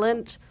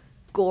violent,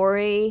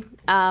 gory.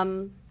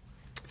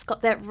 It's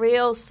got that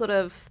real sort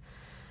of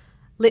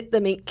let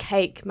them eat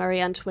cake, Marie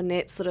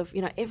Antoinette sort of,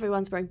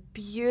 everyone's wearing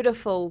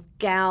beautiful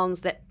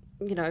gowns that,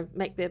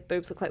 make their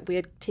boobs look like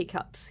weird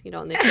teacups,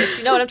 on their chest.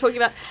 You know what I'm talking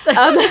about?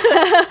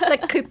 The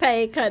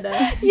coupe kind of.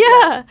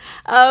 Yeah.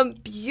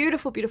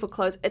 Beautiful, beautiful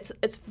clothes.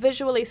 It's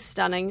visually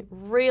stunning,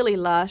 really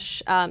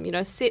lush,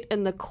 set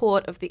in the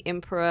court of the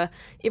emperor.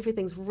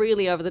 Everything's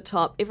really over the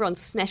top. Everyone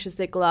snatches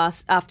their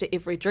glass after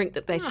every drink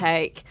that they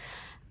take.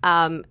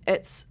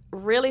 It's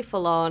really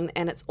full on,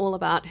 and it's all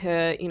about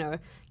her,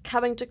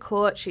 coming to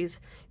court. She's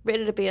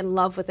ready to be in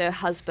love with her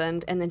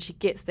husband, and then she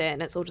gets there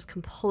and it's all just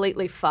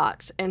completely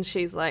fucked, and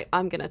she's like,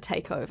 I'm gonna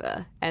take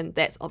over, and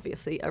that's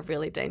obviously a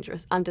really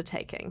dangerous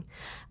undertaking.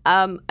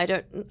 I'm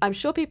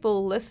sure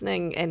people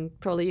listening, and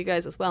probably you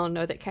guys as well,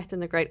 know that Catherine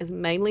the Great is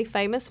mainly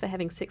famous for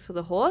having sex with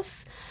a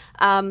horse.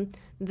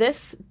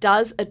 This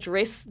does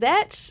address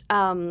that Is that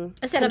a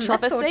myth, or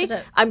controversy. did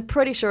it- I'm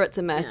pretty sure it's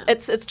a myth. Yeah.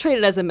 It's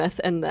treated as a myth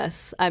in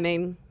this. I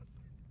mean,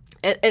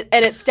 and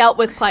it's dealt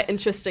with quite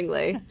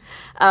interestingly.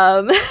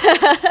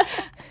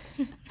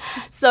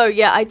 So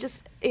yeah,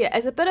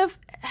 as a bit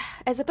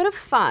of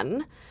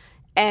fun,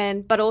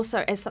 but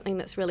also as something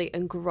that's really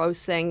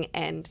engrossing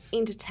and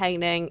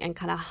entertaining and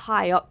kind of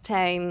high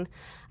octane,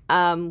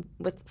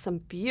 with some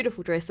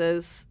beautiful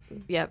dresses.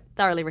 Yeah,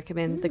 thoroughly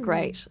recommend The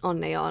Great on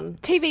Neon.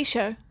 TV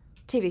show.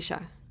 TV show.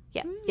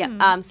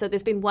 Yeah. So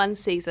there's been one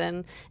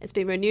season. It's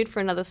been renewed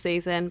for another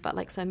season, but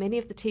like so many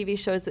of the TV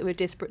shows that we're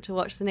desperate to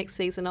watch the next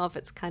season of,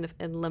 it's kind of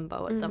in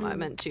limbo at the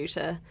moment due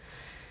to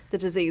the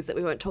disease that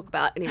we won't talk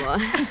about anymore.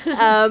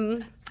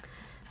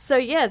 So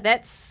yeah,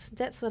 that's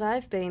what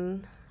I've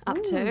been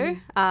up to.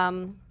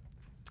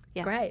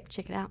 Yeah, Great.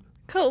 check it out.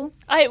 Cool.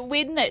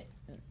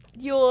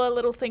 Your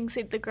little thing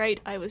said The Great,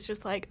 I was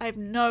just like, I have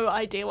no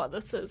idea what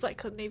this is. I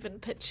couldn't even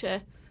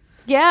picture.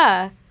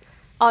 Yeah.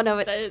 Oh,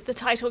 no, the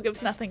title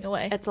gives nothing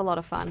away it's a lot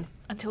of fun.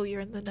 until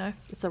you're in the know.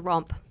 It's a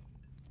romp.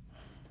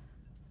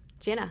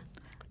 Jenna.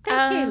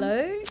 Thank you,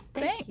 Lou.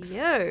 Thanks.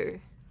 You.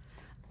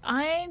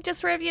 I'm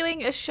just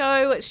reviewing a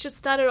show which just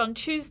started on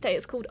Tuesday.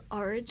 It's called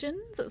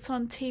Origins. It's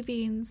on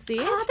TVNZ.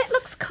 Oh, that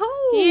looks cool.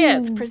 Yeah,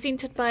 it's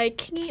presented by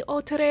Kingi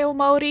o Te Reo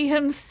Māori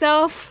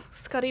himself,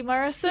 Scotty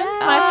Morrison,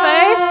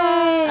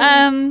 my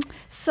fave.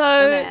 So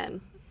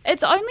Man.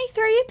 it's only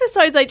 3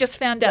 episodes I just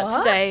found out What?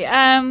 today.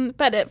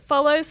 But it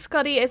follows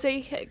Scotty as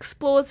he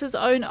explores his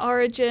own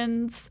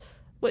origins,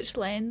 which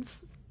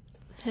lands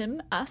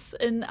us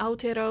in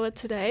Aotearoa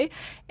today.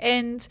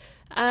 And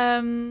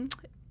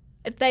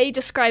they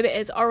describe it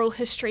as oral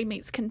history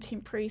meets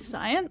contemporary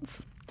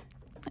science.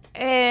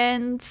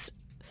 And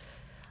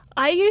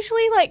I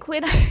usually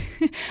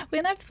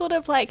when I've thought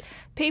of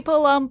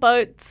people on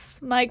boats,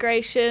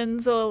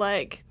 migrations, or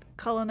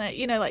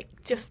colonization,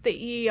 just the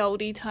ye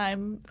olde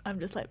time, I'm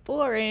just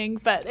boring.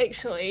 But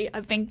actually,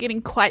 I've been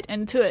getting quite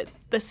into it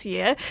this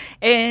year,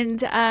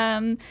 and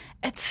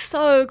it's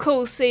so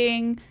cool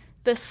seeing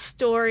this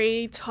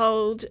story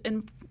told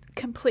in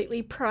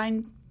completely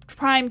prime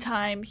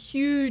time,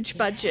 huge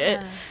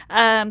budget,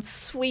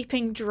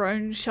 sweeping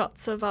drone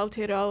shots of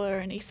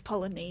Aotearoa and East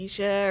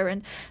Polynesia,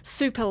 and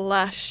super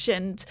lush,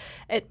 and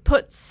it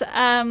puts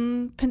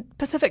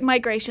Pacific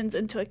migrations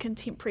into a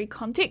contemporary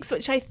context,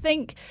 which I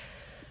think,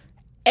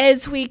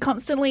 as we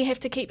constantly have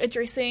to keep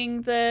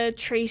addressing the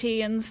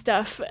treaty and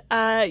stuff,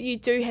 you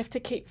do have to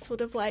keep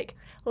sort of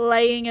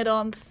laying it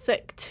on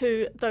thick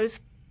to those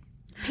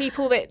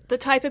people, the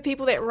type of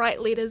people that write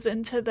letters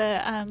into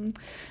the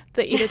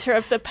editor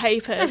of the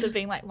paper, to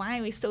being why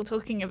are we still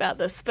talking about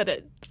this? But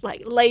it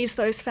lays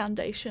those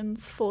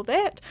foundations for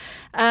that,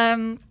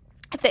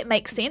 if that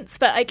makes sense.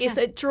 But I guess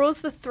it draws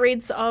the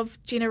threads of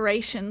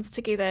generations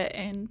together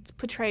and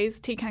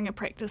portrays tikanga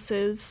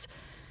practices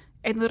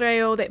and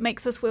reo that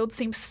makes this world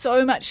seem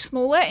so much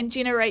smaller, and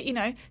generate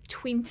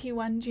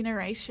 21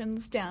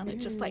 generations down. It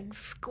just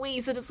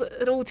squeezes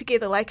it all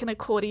together like an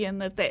accordion,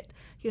 that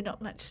you're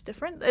not much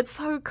different. It's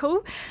so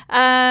cool.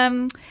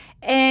 And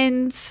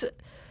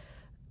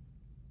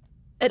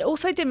it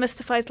also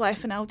demystifies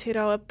life in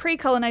Aotearoa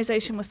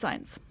pre-colonisation with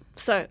science.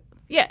 So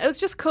yeah, it was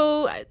just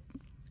cool,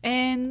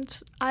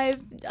 and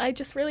I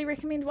just really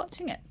recommend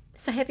watching it.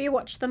 So have you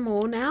watched them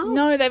all now?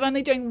 No, they're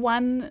only doing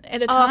one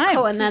at a time.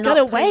 Cool. And so they're you've got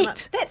to not putting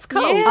wait. That's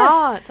cool. Yeah.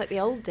 Oh, it's like the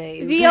old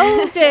days. The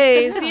old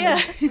days,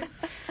 yeah.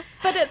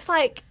 But it's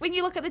when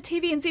you look at the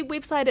TVNZ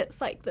website, it's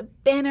the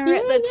banner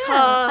at the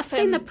top. I've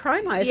seen the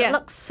promos. Yeah. It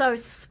looks so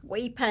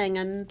sweeping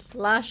and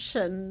lush,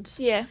 and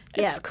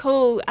it's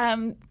cool.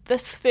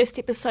 This first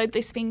episode,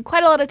 they spend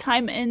quite a lot of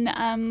time in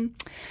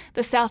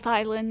the South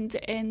Island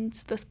and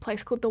this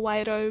place called the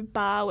Wairau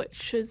Bar,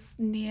 which is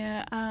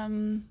near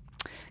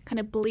kind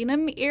of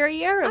Blenheim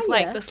area of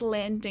this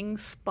landing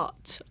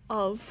spot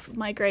of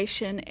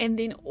migration, and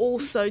then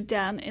also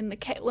down in the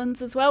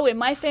Catlins as well, where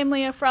my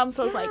family are from.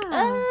 So I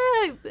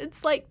was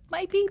it's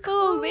my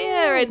people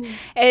there, and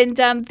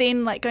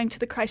then going to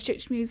the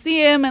Christchurch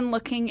Museum and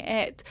looking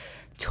at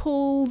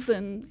tools,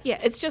 and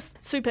it's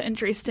just super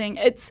interesting.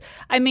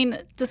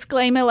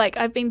 Disclaimer,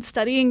 I've been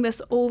studying this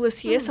all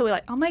this year, so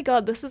we're oh my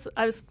god,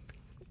 I was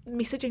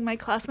messaging my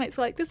classmates,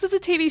 we're this is a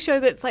TV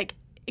show that's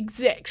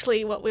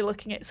exactly what we're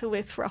looking at, so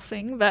we're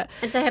frothing.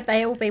 And so have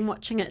they all been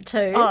watching it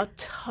too? Oh,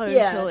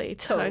 totally,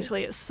 cool.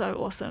 Totally. It's so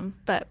awesome.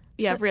 But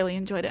yeah, I've really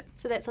enjoyed it.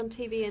 So that's on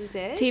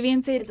TVNZ?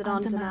 TVNZ Is it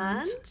on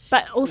demand?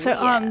 But also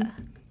on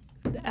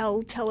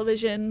L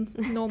television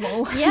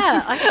normal.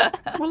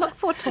 We'll look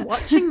forward to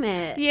watching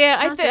that.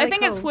 I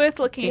think it's worth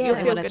looking at. You'll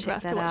feel good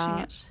after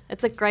watching it.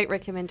 It's a great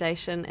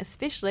recommendation,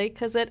 especially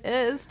because it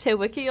is Te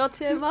Wiki o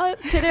Te Reo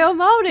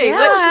Māori,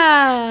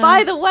 which,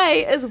 by the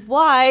way, is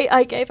why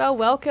I gave our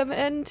welcome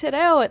in Te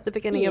Reo at the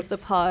beginning of the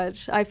pod.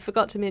 I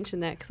forgot to mention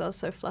that because I was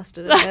so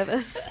flustered and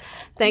nervous.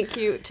 Thank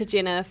you to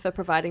Jenna for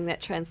providing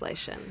that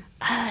translation.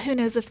 Who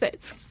knows if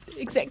that's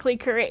exactly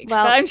correct,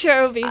 well, but I'm sure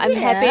it'll be. I'm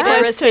happy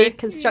to receive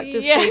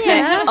constructive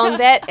feedback on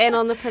that and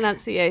on the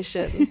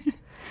pronunciation.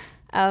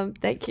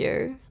 Thank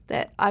you.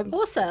 I'm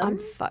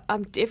awesome.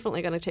 I'm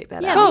definitely going to check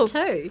that out.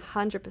 Cool. Me too.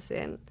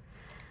 100%.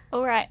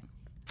 All right.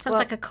 Sounds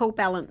like a cool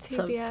balance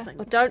of TBR. things.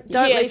 Well, don't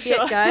leave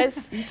yet,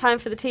 guys. Time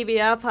for the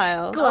TBR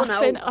pile. Bluff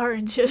and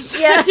oranges.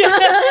 Yeah.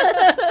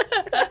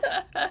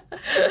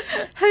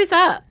 Who's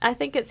up? I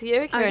think it's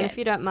you, Karen, if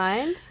you don't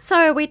mind.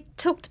 So we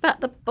talked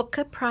about the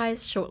Booker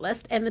Prize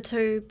shortlist, and the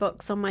 2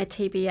 books on my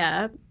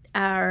TBR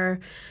are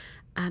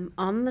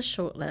on the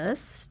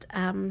shortlist.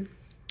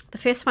 The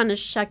first one is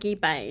Shuggie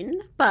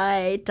Bain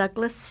by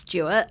Douglas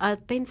Stewart.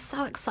 I've been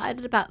so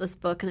excited about this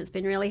book, and it's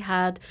been really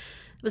hard.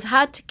 It was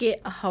hard to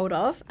get a hold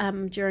of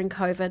during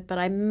COVID, but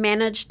I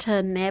managed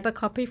to nab a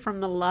copy from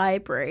the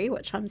library,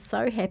 which I'm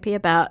so happy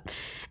about.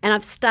 And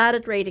I've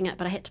started reading it,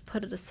 but I had to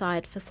put it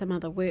aside for some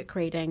other work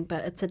reading.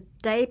 But it's a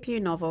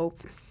debut novel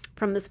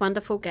from this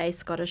wonderful gay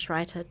Scottish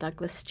writer,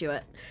 Douglas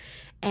Stewart.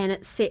 and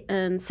it's set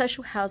in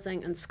social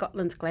housing in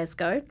Scotland's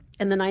Glasgow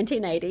in the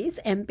 1980s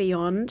and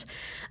beyond.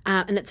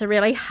 And it's a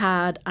really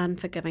hard,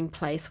 unforgiving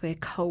place where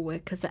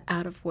co-workers are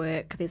out of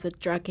work. There's a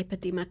drug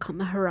epidemic on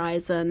the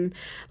horizon.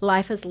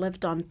 Life is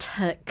lived on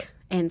tick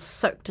and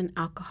soaked in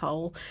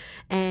alcohol.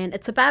 And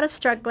it's about a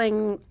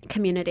struggling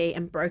community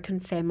and broken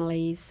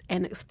families,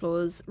 and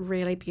explores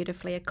really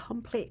beautifully a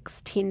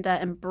complex, tender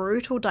and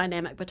brutal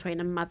dynamic between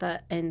a mother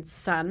and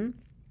son.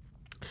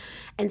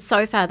 And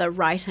so far the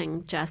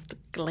writing just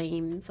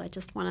gleams. I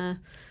just want to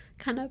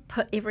kind of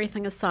put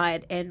everything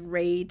aside and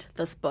read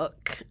this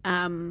book.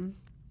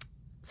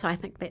 So I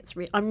think that's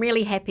I'm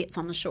really happy it's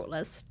on the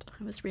shortlist.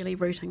 I was really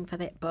rooting for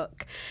that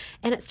book.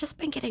 And it's just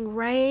been getting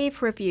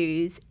rave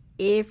reviews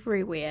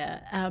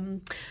everywhere.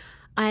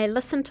 I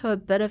listened to a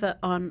bit of it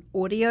on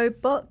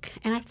audiobook,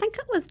 and I think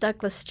it was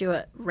Douglas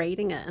Stewart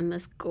reading it in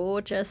this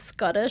gorgeous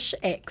Scottish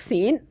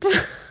accent.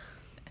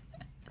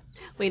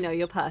 We know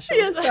you're partial.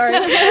 Yeah, sorry.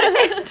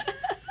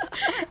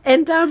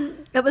 and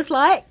it was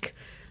like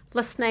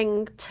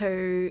listening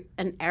to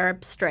an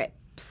Arab Strap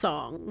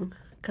song,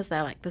 because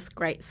they're like this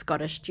great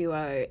Scottish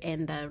duo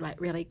and they're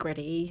like really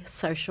gritty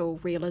social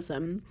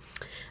realism.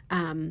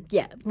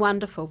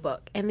 Wonderful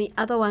book. And the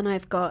other one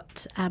I've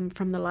got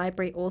from the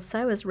library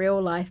also is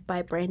Real Life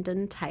by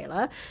Brandon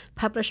Taylor,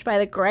 published by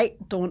the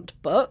great Daunt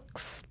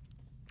Books.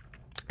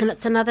 And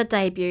it's another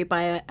debut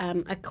by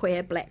a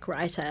queer black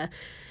writer.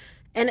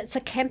 And it's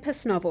a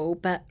campus novel,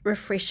 but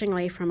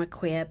refreshingly from a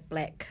queer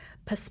black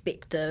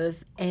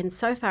perspective. And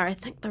so far, I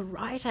think the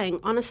writing,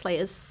 honestly,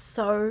 is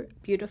so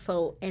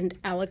beautiful and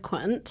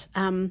eloquent.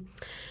 And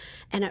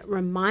it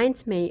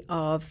reminds me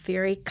of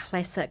very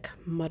classic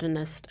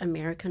modernist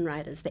American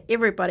writers that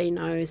everybody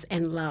knows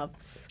and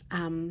loves.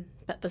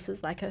 But this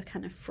is like a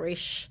kind of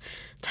fresh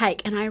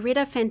take. And I read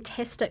a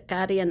fantastic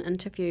Guardian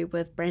interview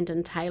with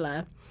Brandon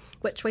Taylor,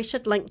 which we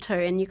should link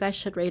to, and you guys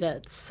should read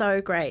it. It's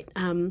so great.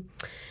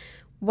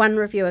 One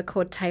reviewer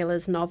called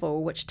Taylor's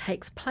novel, which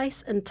takes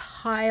place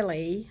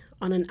entirely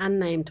on an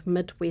unnamed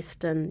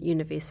Midwestern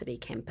university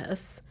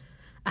campus,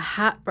 a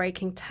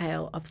heartbreaking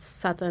tale of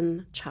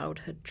Southern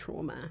childhood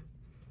trauma.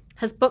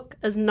 His book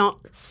is not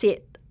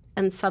set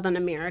in Southern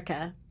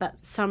America, but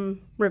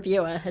some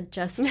reviewer had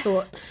just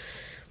thought,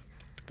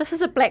 this is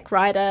a black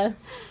writer,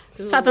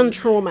 Southern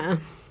trauma.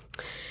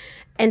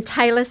 And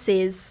Taylor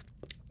says,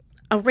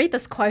 I'll read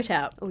this quote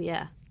out. Oh,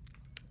 yeah.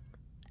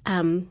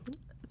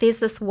 There's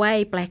this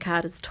way black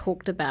art is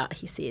talked about,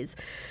 he says,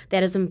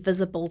 that is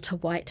invisible to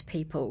white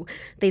people.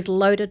 These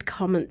loaded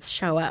comments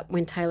show up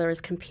when Taylor is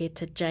compared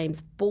to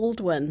James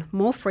Baldwin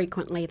more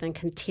frequently than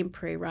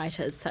contemporary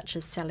writers such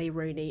as Sally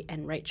Rooney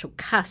and Rachel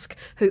Cusk,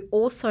 who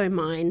also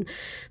mine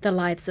the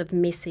lives of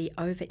messy,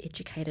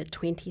 overeducated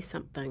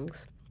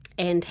 20-somethings.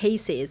 And he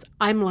says,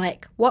 I'm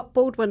like, what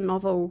Baldwin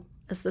novel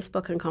is this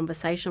book in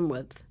conversation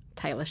with?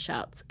 Taylor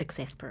shouts,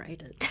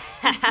 exasperated.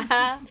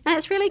 And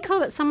it's really cool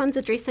that someone's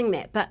addressing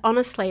that, but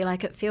honestly,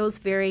 like, it feels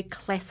very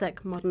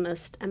classic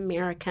modernist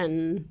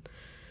American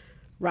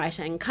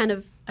writing. Kind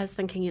of, I was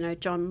thinking,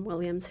 John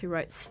Williams, who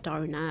wrote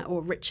Stoner,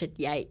 or Richard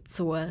Yates,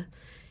 or,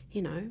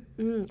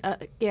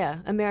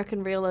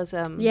 American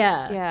realism.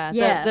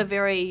 Yeah. The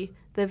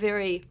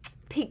very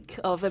peak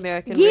of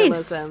American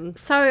realism.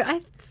 So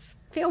I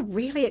feel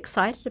really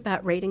excited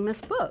about reading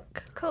this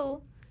book.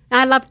 Cool.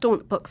 And I love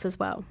Daunt Books as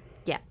well.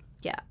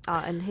 Yeah,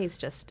 and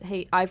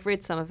I've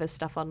read some of his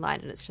stuff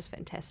online, and it's just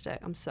fantastic.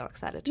 I'm so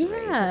excited to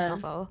read his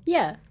novel.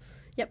 Yeah.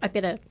 Yep, I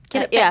better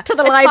get it back to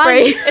the it's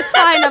library. Fine. It's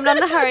fine. I'm not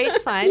in a hurry.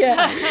 It's fine.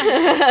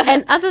 Yeah.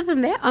 And other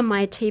than that, on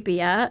my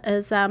TBR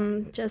is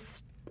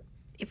just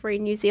every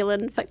New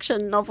Zealand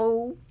fiction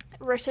novel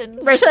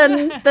written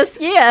this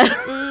year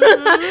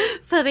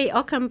for the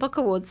Ockham Book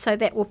Awards. So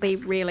that will be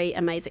really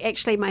amazing.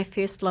 Actually, my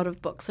first lot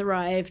of books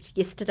arrived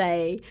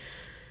yesterday.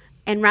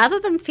 And rather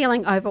than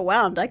feeling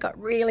overwhelmed, I got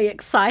really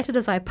excited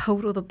as I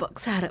pulled all the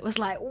books out. It was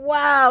like,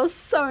 wow,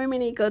 so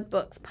many good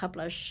books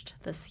published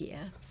this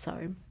year.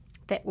 So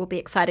that will be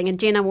exciting. And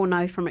Jenna will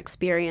know from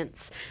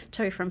experience,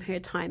 too, from her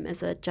time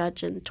as a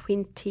judge in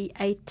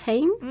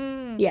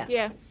 2018.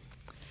 Yeah.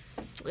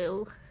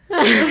 Well. Her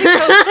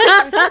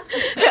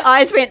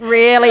eyes went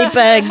really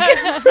big. She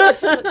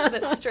looks a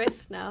bit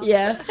stressed now.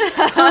 Yeah.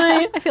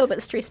 I feel a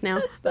bit stressed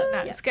now. But no,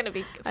 it's going to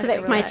be... So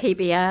that's my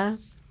TBR.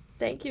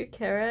 Thank you,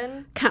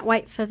 Karen. Can't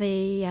wait for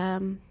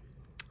the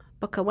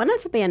Booker winner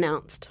to be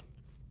announced.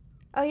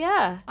 Oh,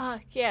 yeah.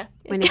 Yeah.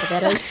 Whenever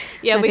that is.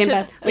 Yeah, we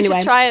should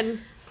try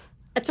and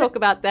talk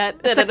about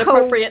that at an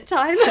appropriate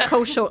time. It's a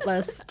cool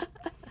shortlist.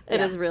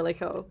 It is really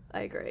cool.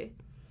 I agree.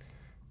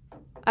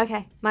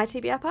 Okay, my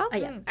TBR part? Oh,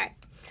 yeah.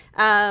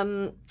 All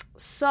right.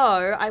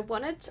 So I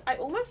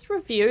almost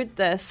reviewed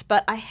this,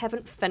 but I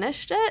haven't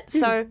finished it.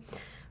 So...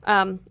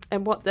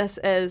 and what this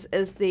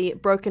is the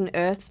Broken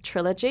Earth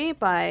trilogy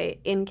by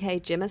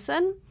N.K.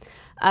 Jemisin.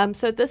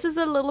 So this is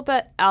a little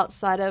bit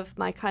outside of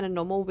my kind of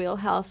normal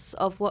wheelhouse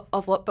of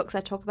what books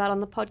I talk about on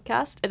the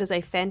podcast. It is a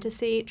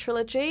fantasy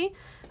trilogy.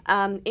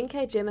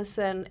 N.K.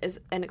 Jemisin is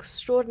an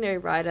extraordinary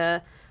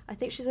writer. I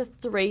think she's a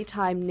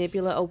 3-time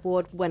Nebula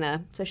Award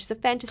winner. So she's a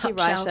fantasy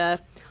writer. Shelf.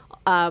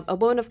 a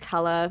woman of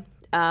colour,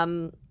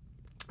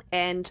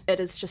 and it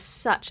is just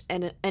such,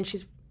 and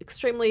she's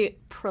extremely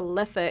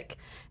prolific,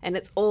 and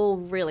it's all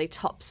really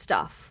top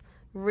stuff.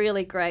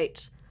 Really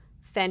great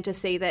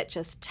fantasy that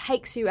just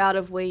takes you out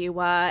of where you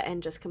are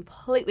and just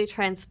completely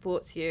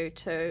transports you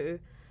to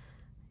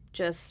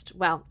just,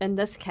 well, in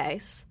this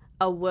case,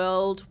 a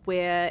world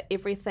where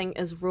everything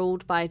is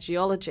ruled by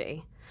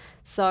geology.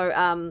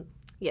 So,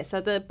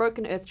 so the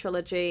Broken Earth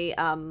trilogy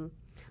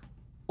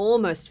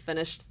almost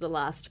finished the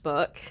last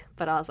book,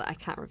 but I was like, I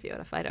can't review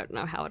it if I don't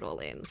know how it all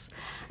ends.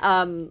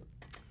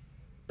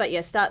 But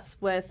yeah, starts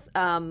with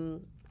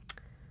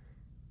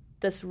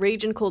this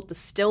region called the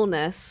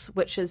Stillness,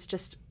 which is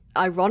just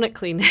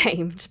ironically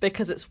named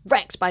because it's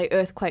racked by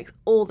earthquakes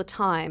all the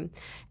time,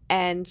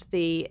 and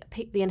the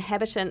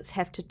inhabitants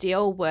have to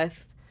deal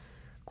with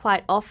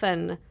quite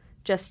often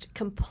just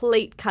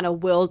complete kind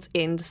of world's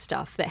end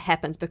stuff that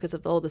happens because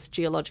of all this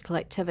geological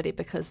activity,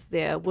 because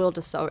their world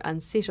is so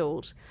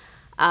unsettled.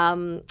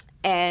 And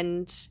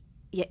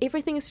yeah,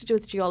 everything is to do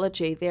with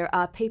geology. There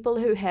are people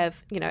who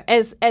have,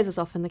 as is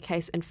often the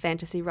case in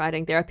fantasy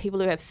writing, there are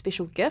people who have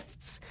special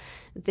gifts.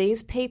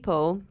 These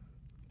people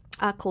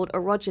are called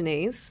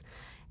orogenies,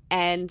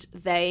 and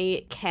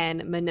they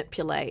can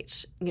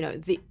manipulate,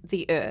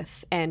 the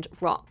earth and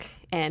rock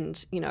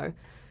and,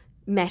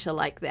 matter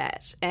like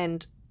that.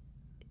 And,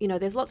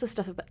 there's lots of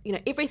stuff about,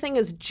 everything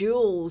is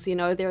jewels,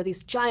 there are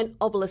these giant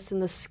obelisks in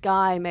the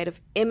sky made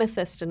of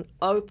amethyst and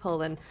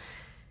opal, and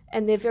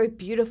they're very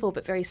beautiful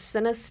but very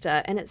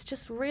sinister. And it's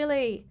just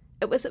really,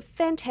 it was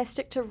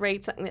fantastic to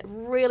read something that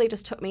really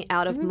just took me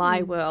out of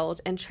my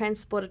world and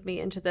transported me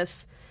into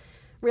this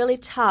really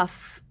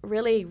tough,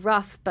 really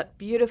rough but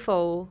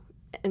beautiful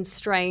and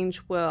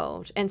strange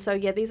world. And so,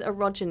 yeah, these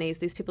orogenies,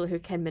 these people who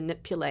can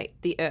manipulate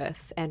the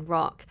earth and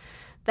rock,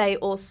 they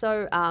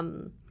also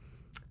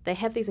they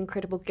have these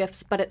incredible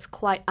gifts, but it's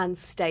quite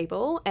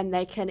unstable and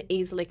they can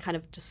easily kind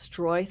of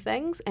destroy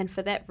things. And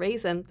for that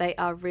reason, they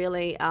are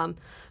really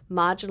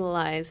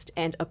marginalized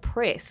and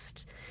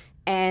oppressed.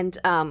 And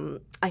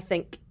I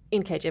think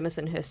N.K.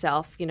 Jemisin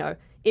herself,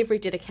 every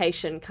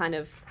dedication kind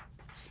of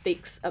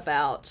speaks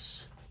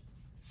about,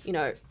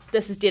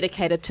 this is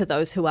dedicated to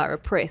those who are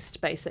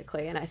oppressed,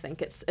 basically. And I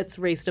think it's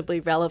reasonably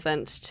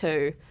relevant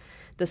to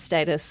the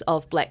status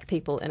of Black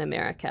people in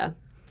America.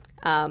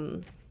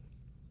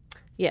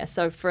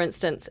 So for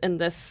instance, in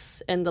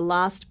the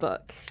last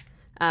book,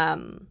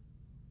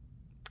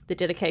 the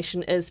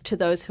dedication is to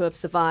those who have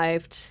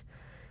survived.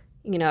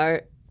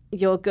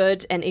 You're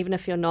good, and even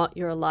if you're not,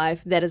 you're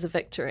alive. That is a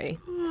victory.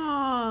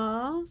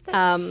 Aww,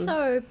 that's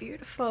so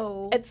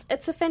beautiful.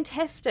 It's a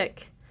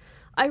fantastic.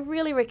 I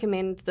really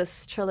recommend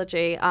this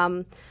trilogy.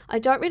 I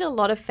don't read a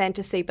lot of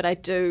fantasy, but I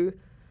do.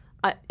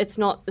 It's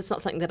not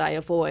something that I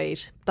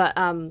avoid. But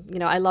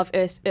I love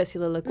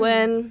Ursula Le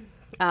Guin.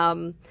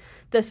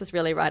 This is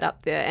really right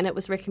up there, and it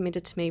was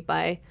recommended to me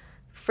by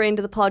friend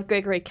of the pod,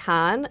 Gregory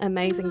Kahn,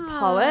 amazing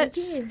poet.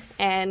 Yes.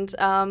 And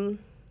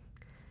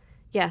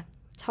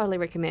totally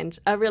recommend.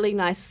 A really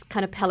nice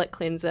kind of palate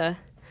cleanser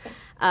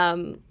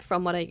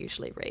from what I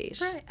usually read.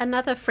 Right.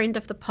 Another friend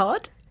of the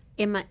pod,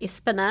 Emma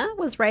Espiner,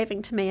 was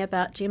raving to me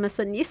about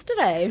Jemisin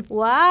yesterday.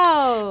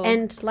 Wow.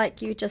 And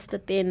like you just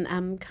did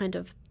then, kind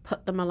of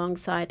put them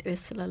alongside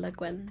Ursula Le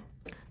Guin.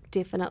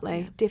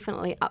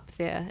 Definitely up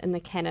there in the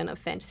canon of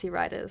fantasy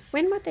writers.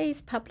 When were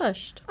these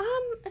published?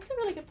 It's a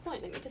really good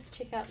point. Let me just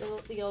check out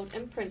the old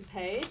imprint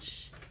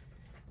page.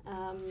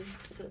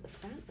 Is it at the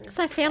front? Because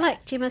I feel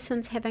like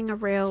Jemisin's having a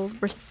real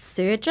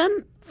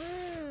resurgence.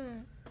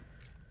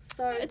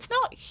 So it's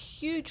not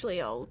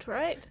hugely old,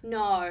 right?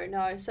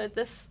 No. So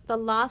the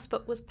last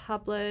book was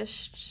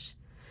published.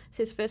 It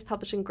says first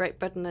published in Great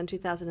Britain in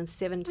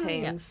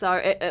 2017. Yeah. So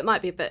it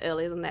might be a bit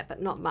earlier than that,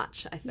 but not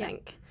much, I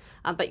think. Yeah.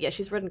 But yeah,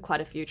 she's written quite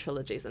a few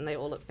trilogies, and they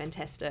all look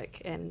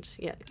fantastic, and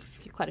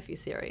quite a few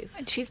series.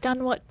 And she's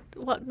done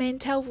what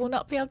Mantel will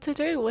not be able to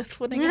do with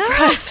winning a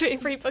prize for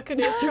every book in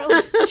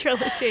her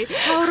trilogy.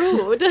 How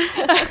rude!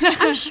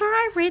 I'm sure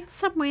I read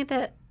somewhere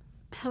that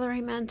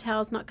Hilary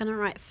Mantel's not going to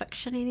write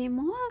fiction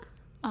anymore,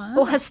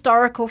 or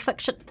historical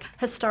fiction.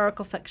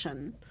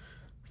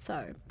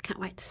 So can't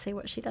wait to see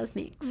what she does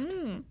next.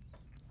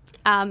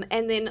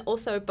 And then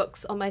also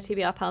books on my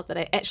TBR pile that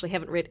I actually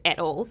haven't read at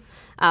all,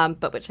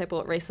 but which I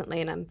bought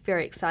recently and I'm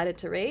very excited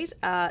to read.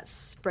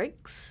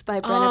 Sprigs by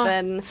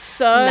Brynavin.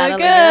 So Nunalea. good.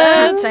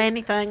 Can't say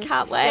anything.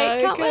 Can't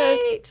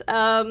wait.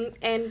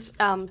 And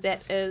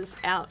that is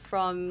out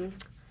from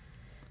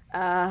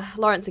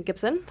Lawrence and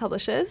Gibson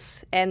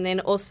Publishers, and then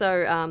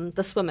also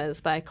The Swimmers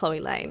by Chloe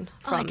Lane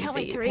from I can't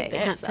wait to read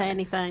that. Can't say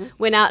anything.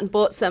 Went out and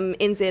bought some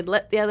NZ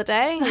Lit the other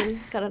day and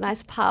got a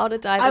nice pile to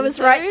dive into. I was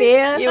right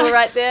there. You were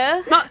right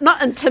there.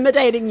 Not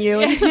intimidating you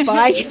into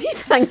buying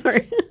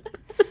anything.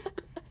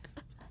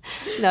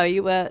 No,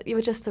 you were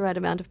just the right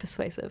amount of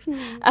persuasive.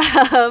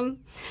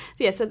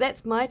 So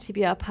that's my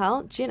TBR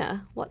pile.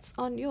 Jenna, what's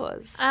on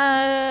yours?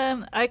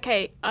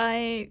 Okay,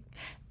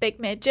 Big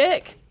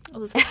Magic.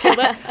 Let's call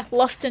it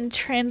Lost in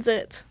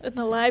Transit in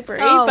the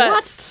library. Oh, but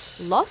what?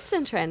 Lost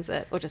in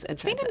transit or just in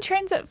it's been transit? in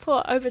transit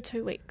for over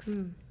 2 weeks.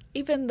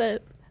 even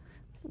the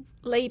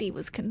lady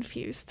was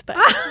confused, but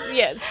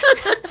yeah.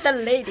 The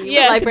lady.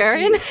 Yeah. The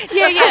librarian?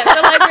 Yeah,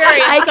 the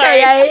librarian. AKA.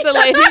 Sorry, the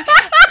lady.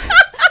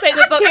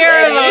 That's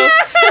terrible.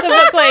 The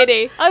book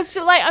lady. I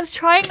was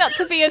trying not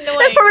to be annoying.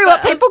 That's probably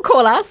what people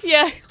call us.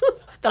 Yeah.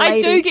 The I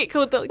lady. do get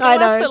called the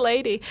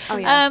lady. Oh,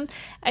 yeah.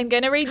 I'm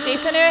going to read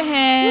Death in Her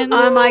Hands.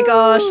 Oh my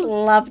gosh,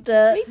 loved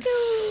it.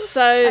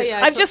 So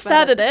yeah, I I've just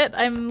talked about started it.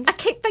 I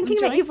keep thinking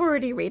that you've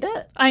already read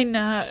it. I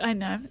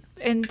know.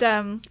 And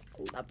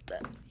Loved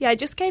it. yeah, I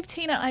just gave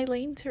Tina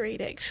Eileen to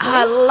read, actually.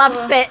 I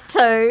loved that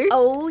too.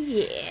 Oh,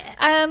 yeah.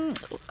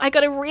 I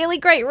got a really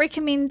great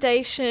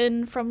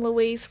recommendation from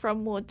Louise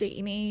from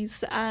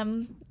Mordini's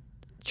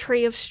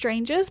Tree of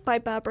Strangers by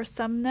Barbara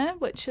Sumner,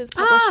 which is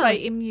published by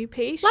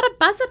MUP. A lot of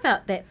buzz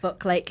about that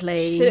book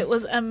lately. She said it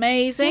was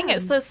amazing. Yeah.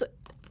 It's this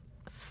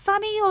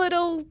funny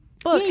little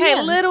book,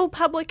 Yeah. little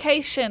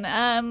publication.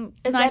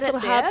 Is nice that little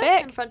it there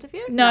hardback. in front of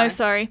you? No,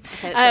 sorry.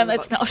 Okay, it's in the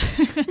it's book.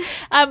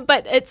 not.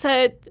 But it's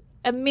a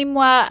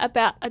memoir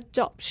about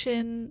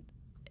adoption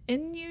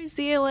in New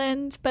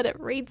Zealand, but it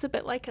reads a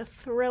bit like a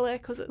thriller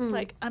because it's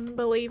like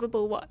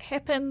unbelievable what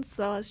happens.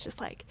 So I was just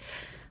like,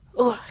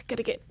 oh,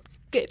 gotta get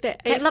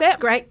that It ASAP. looks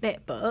great,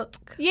 that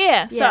book.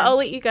 Yeah, so Yeah. I'll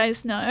let you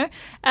guys know.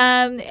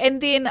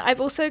 And then I've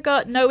also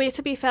got Nowhere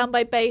to be Found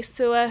by Bay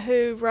Sewer,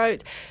 who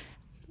wrote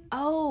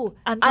Oh,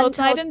 Untold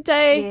Night and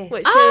Day, yes.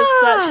 which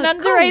is such an cool.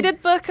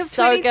 underrated book of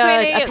So 2020.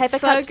 good. A It's Paper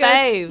so Cuts good.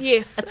 fave.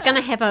 Yes. It's going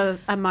to have a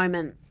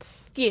moment,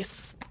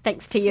 Yes.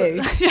 thanks to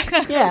you.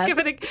 Yeah.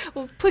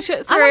 We'll push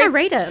it I through. want to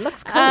read it. It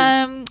looks cool.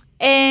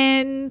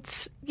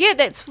 And yeah,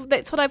 that's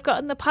what I've got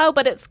in the pile.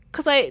 But it's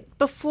because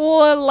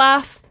before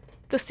the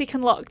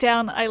second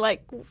lockdown,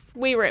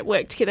 we were at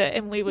work together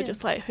and we were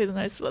just like, who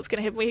knows what's going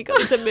to happen? We got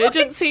these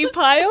emergency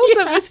piles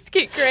and we just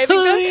keep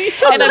grabbing them.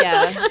 And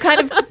I've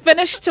kind of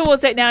finished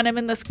towards that now, and I'm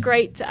in this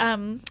great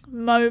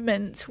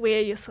moment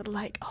where you're sort of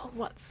like, oh,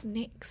 what's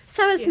next?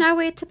 So is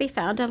Nowhere to be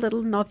Found a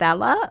little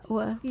novella?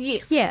 Or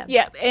Yes. Yeah.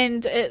 Yeah.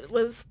 And it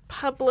was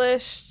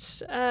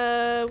published,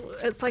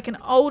 it's like an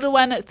older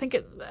one. I think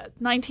it's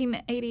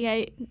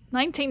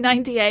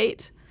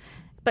 1998,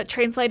 but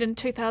translated in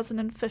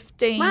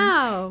 2015.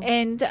 Wow.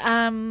 And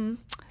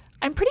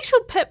I'm pretty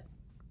sure Pip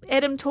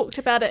Adam talked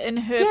about it in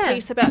her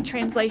piece about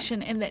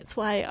translation, and that's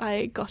why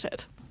I got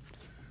it.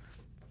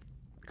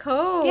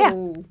 Cool.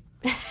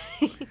 Yeah.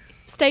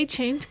 Stay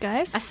tuned,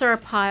 guys. I saw a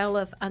pile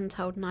of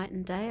Untold Night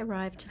and Day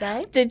arrive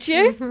today. Did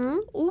you?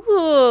 Mm-hmm.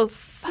 Ooh,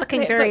 fuck, Looking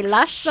that very book's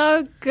lush.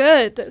 So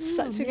good. It's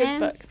such a man.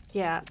 good book.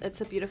 Yeah,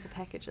 it's a beautiful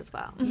package as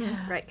well.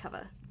 Yeah. Great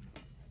cover.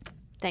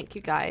 Thank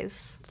you,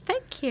 guys.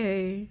 Thank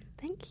you.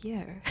 Thank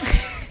you.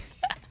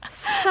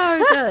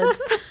 So good.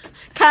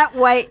 Can't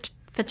wait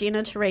for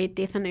Jenna to read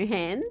Death in Her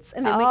Hands,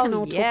 and then we can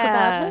all talk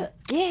about it.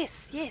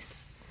 Yes. Did I already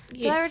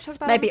Yes. talk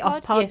about Maybe it on the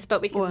off pod. Yes,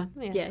 but we can. Or,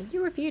 yeah.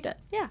 you reviewed it.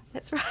 Yeah,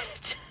 that's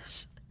right.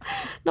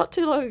 Not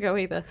too long ago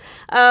either.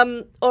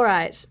 All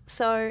right,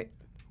 so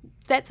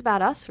that's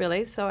about us,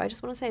 really. So I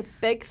just want to say a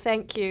big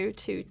thank you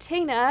to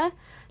Tina,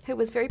 who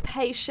was very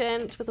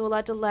patient with all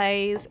our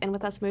delays and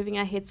with us moving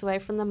our heads away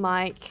from the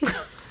mic.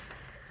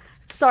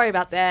 Sorry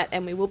about that,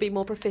 and we will be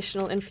more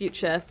professional in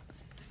future.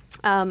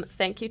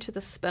 Thank you to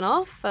the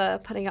Spin-Off for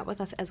putting up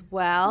with us as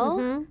well.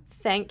 Mm-hmm.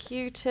 Thank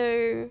you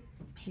to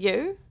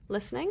you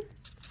listening.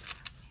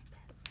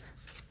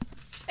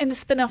 And the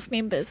spin-off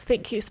members.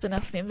 Thank you,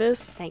 spin-off members.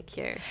 Thank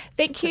you.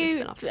 Thank To the you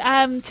spin-off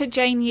members. to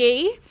Jane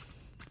Yee,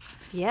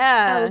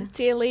 Yeah. our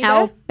dear leader,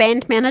 Our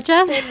band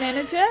manager. band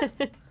manager.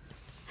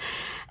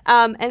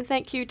 And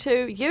thank you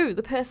to you,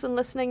 the person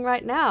listening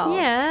right now.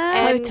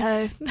 Yeah. And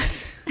Toto.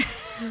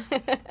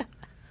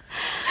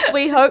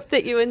 we hope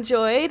that you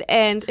enjoyed,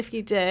 and if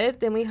you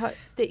did, then we hope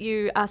that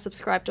you are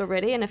subscribed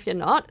already, and if you're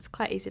not, it's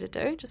quite easy to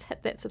do. Just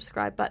hit that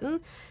subscribe button.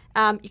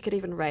 You could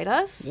even rate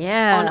us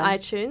on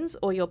iTunes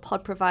or your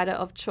pod provider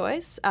of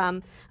choice.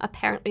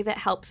 Apparently that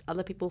helps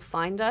other people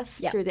find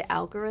us through the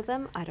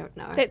algorithm. I don't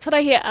know. That's what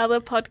I hear other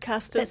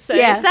podcasters say.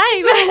 Yeah,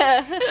 same.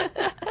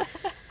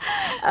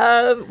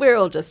 We're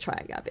all just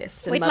trying our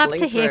best. And We'd love muddling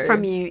to hear through.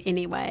 from you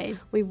anyway.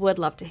 We would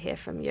love to hear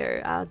from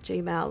you. Our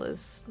Gmail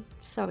is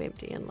so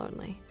empty and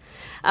lonely.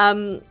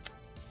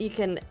 You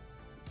can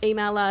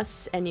email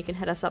us, and you can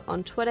hit us up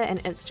on Twitter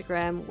and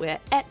Instagram. We're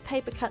at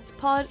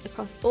PaperCutsPod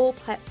across all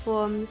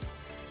platforms.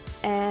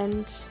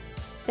 And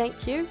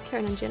thank you,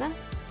 Karen and Jenna.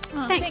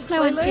 Oh, Thanks,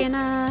 Lou and Lulu.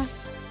 Jenna.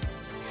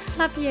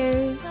 Love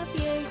you. Love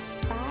you.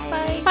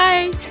 Bye.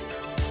 Bye.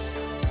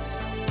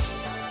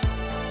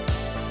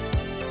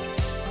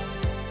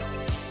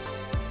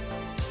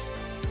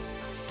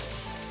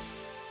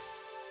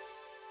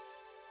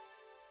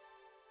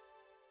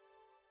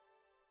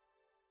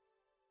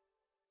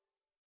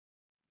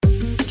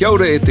 Kia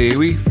ora e te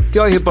iwi, Te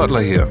Aihe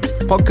Butler here,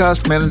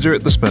 podcast manager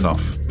at The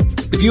Spin-Off.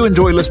 If you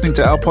enjoy listening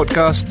to our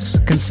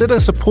podcasts, consider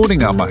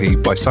supporting our mahi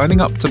by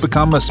signing up to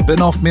become a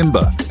Spin-Off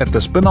member at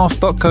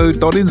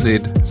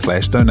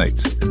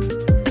thespinoff.co.nz/donate.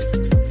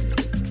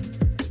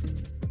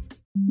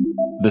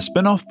 The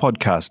Spin-Off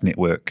Podcast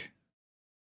Network.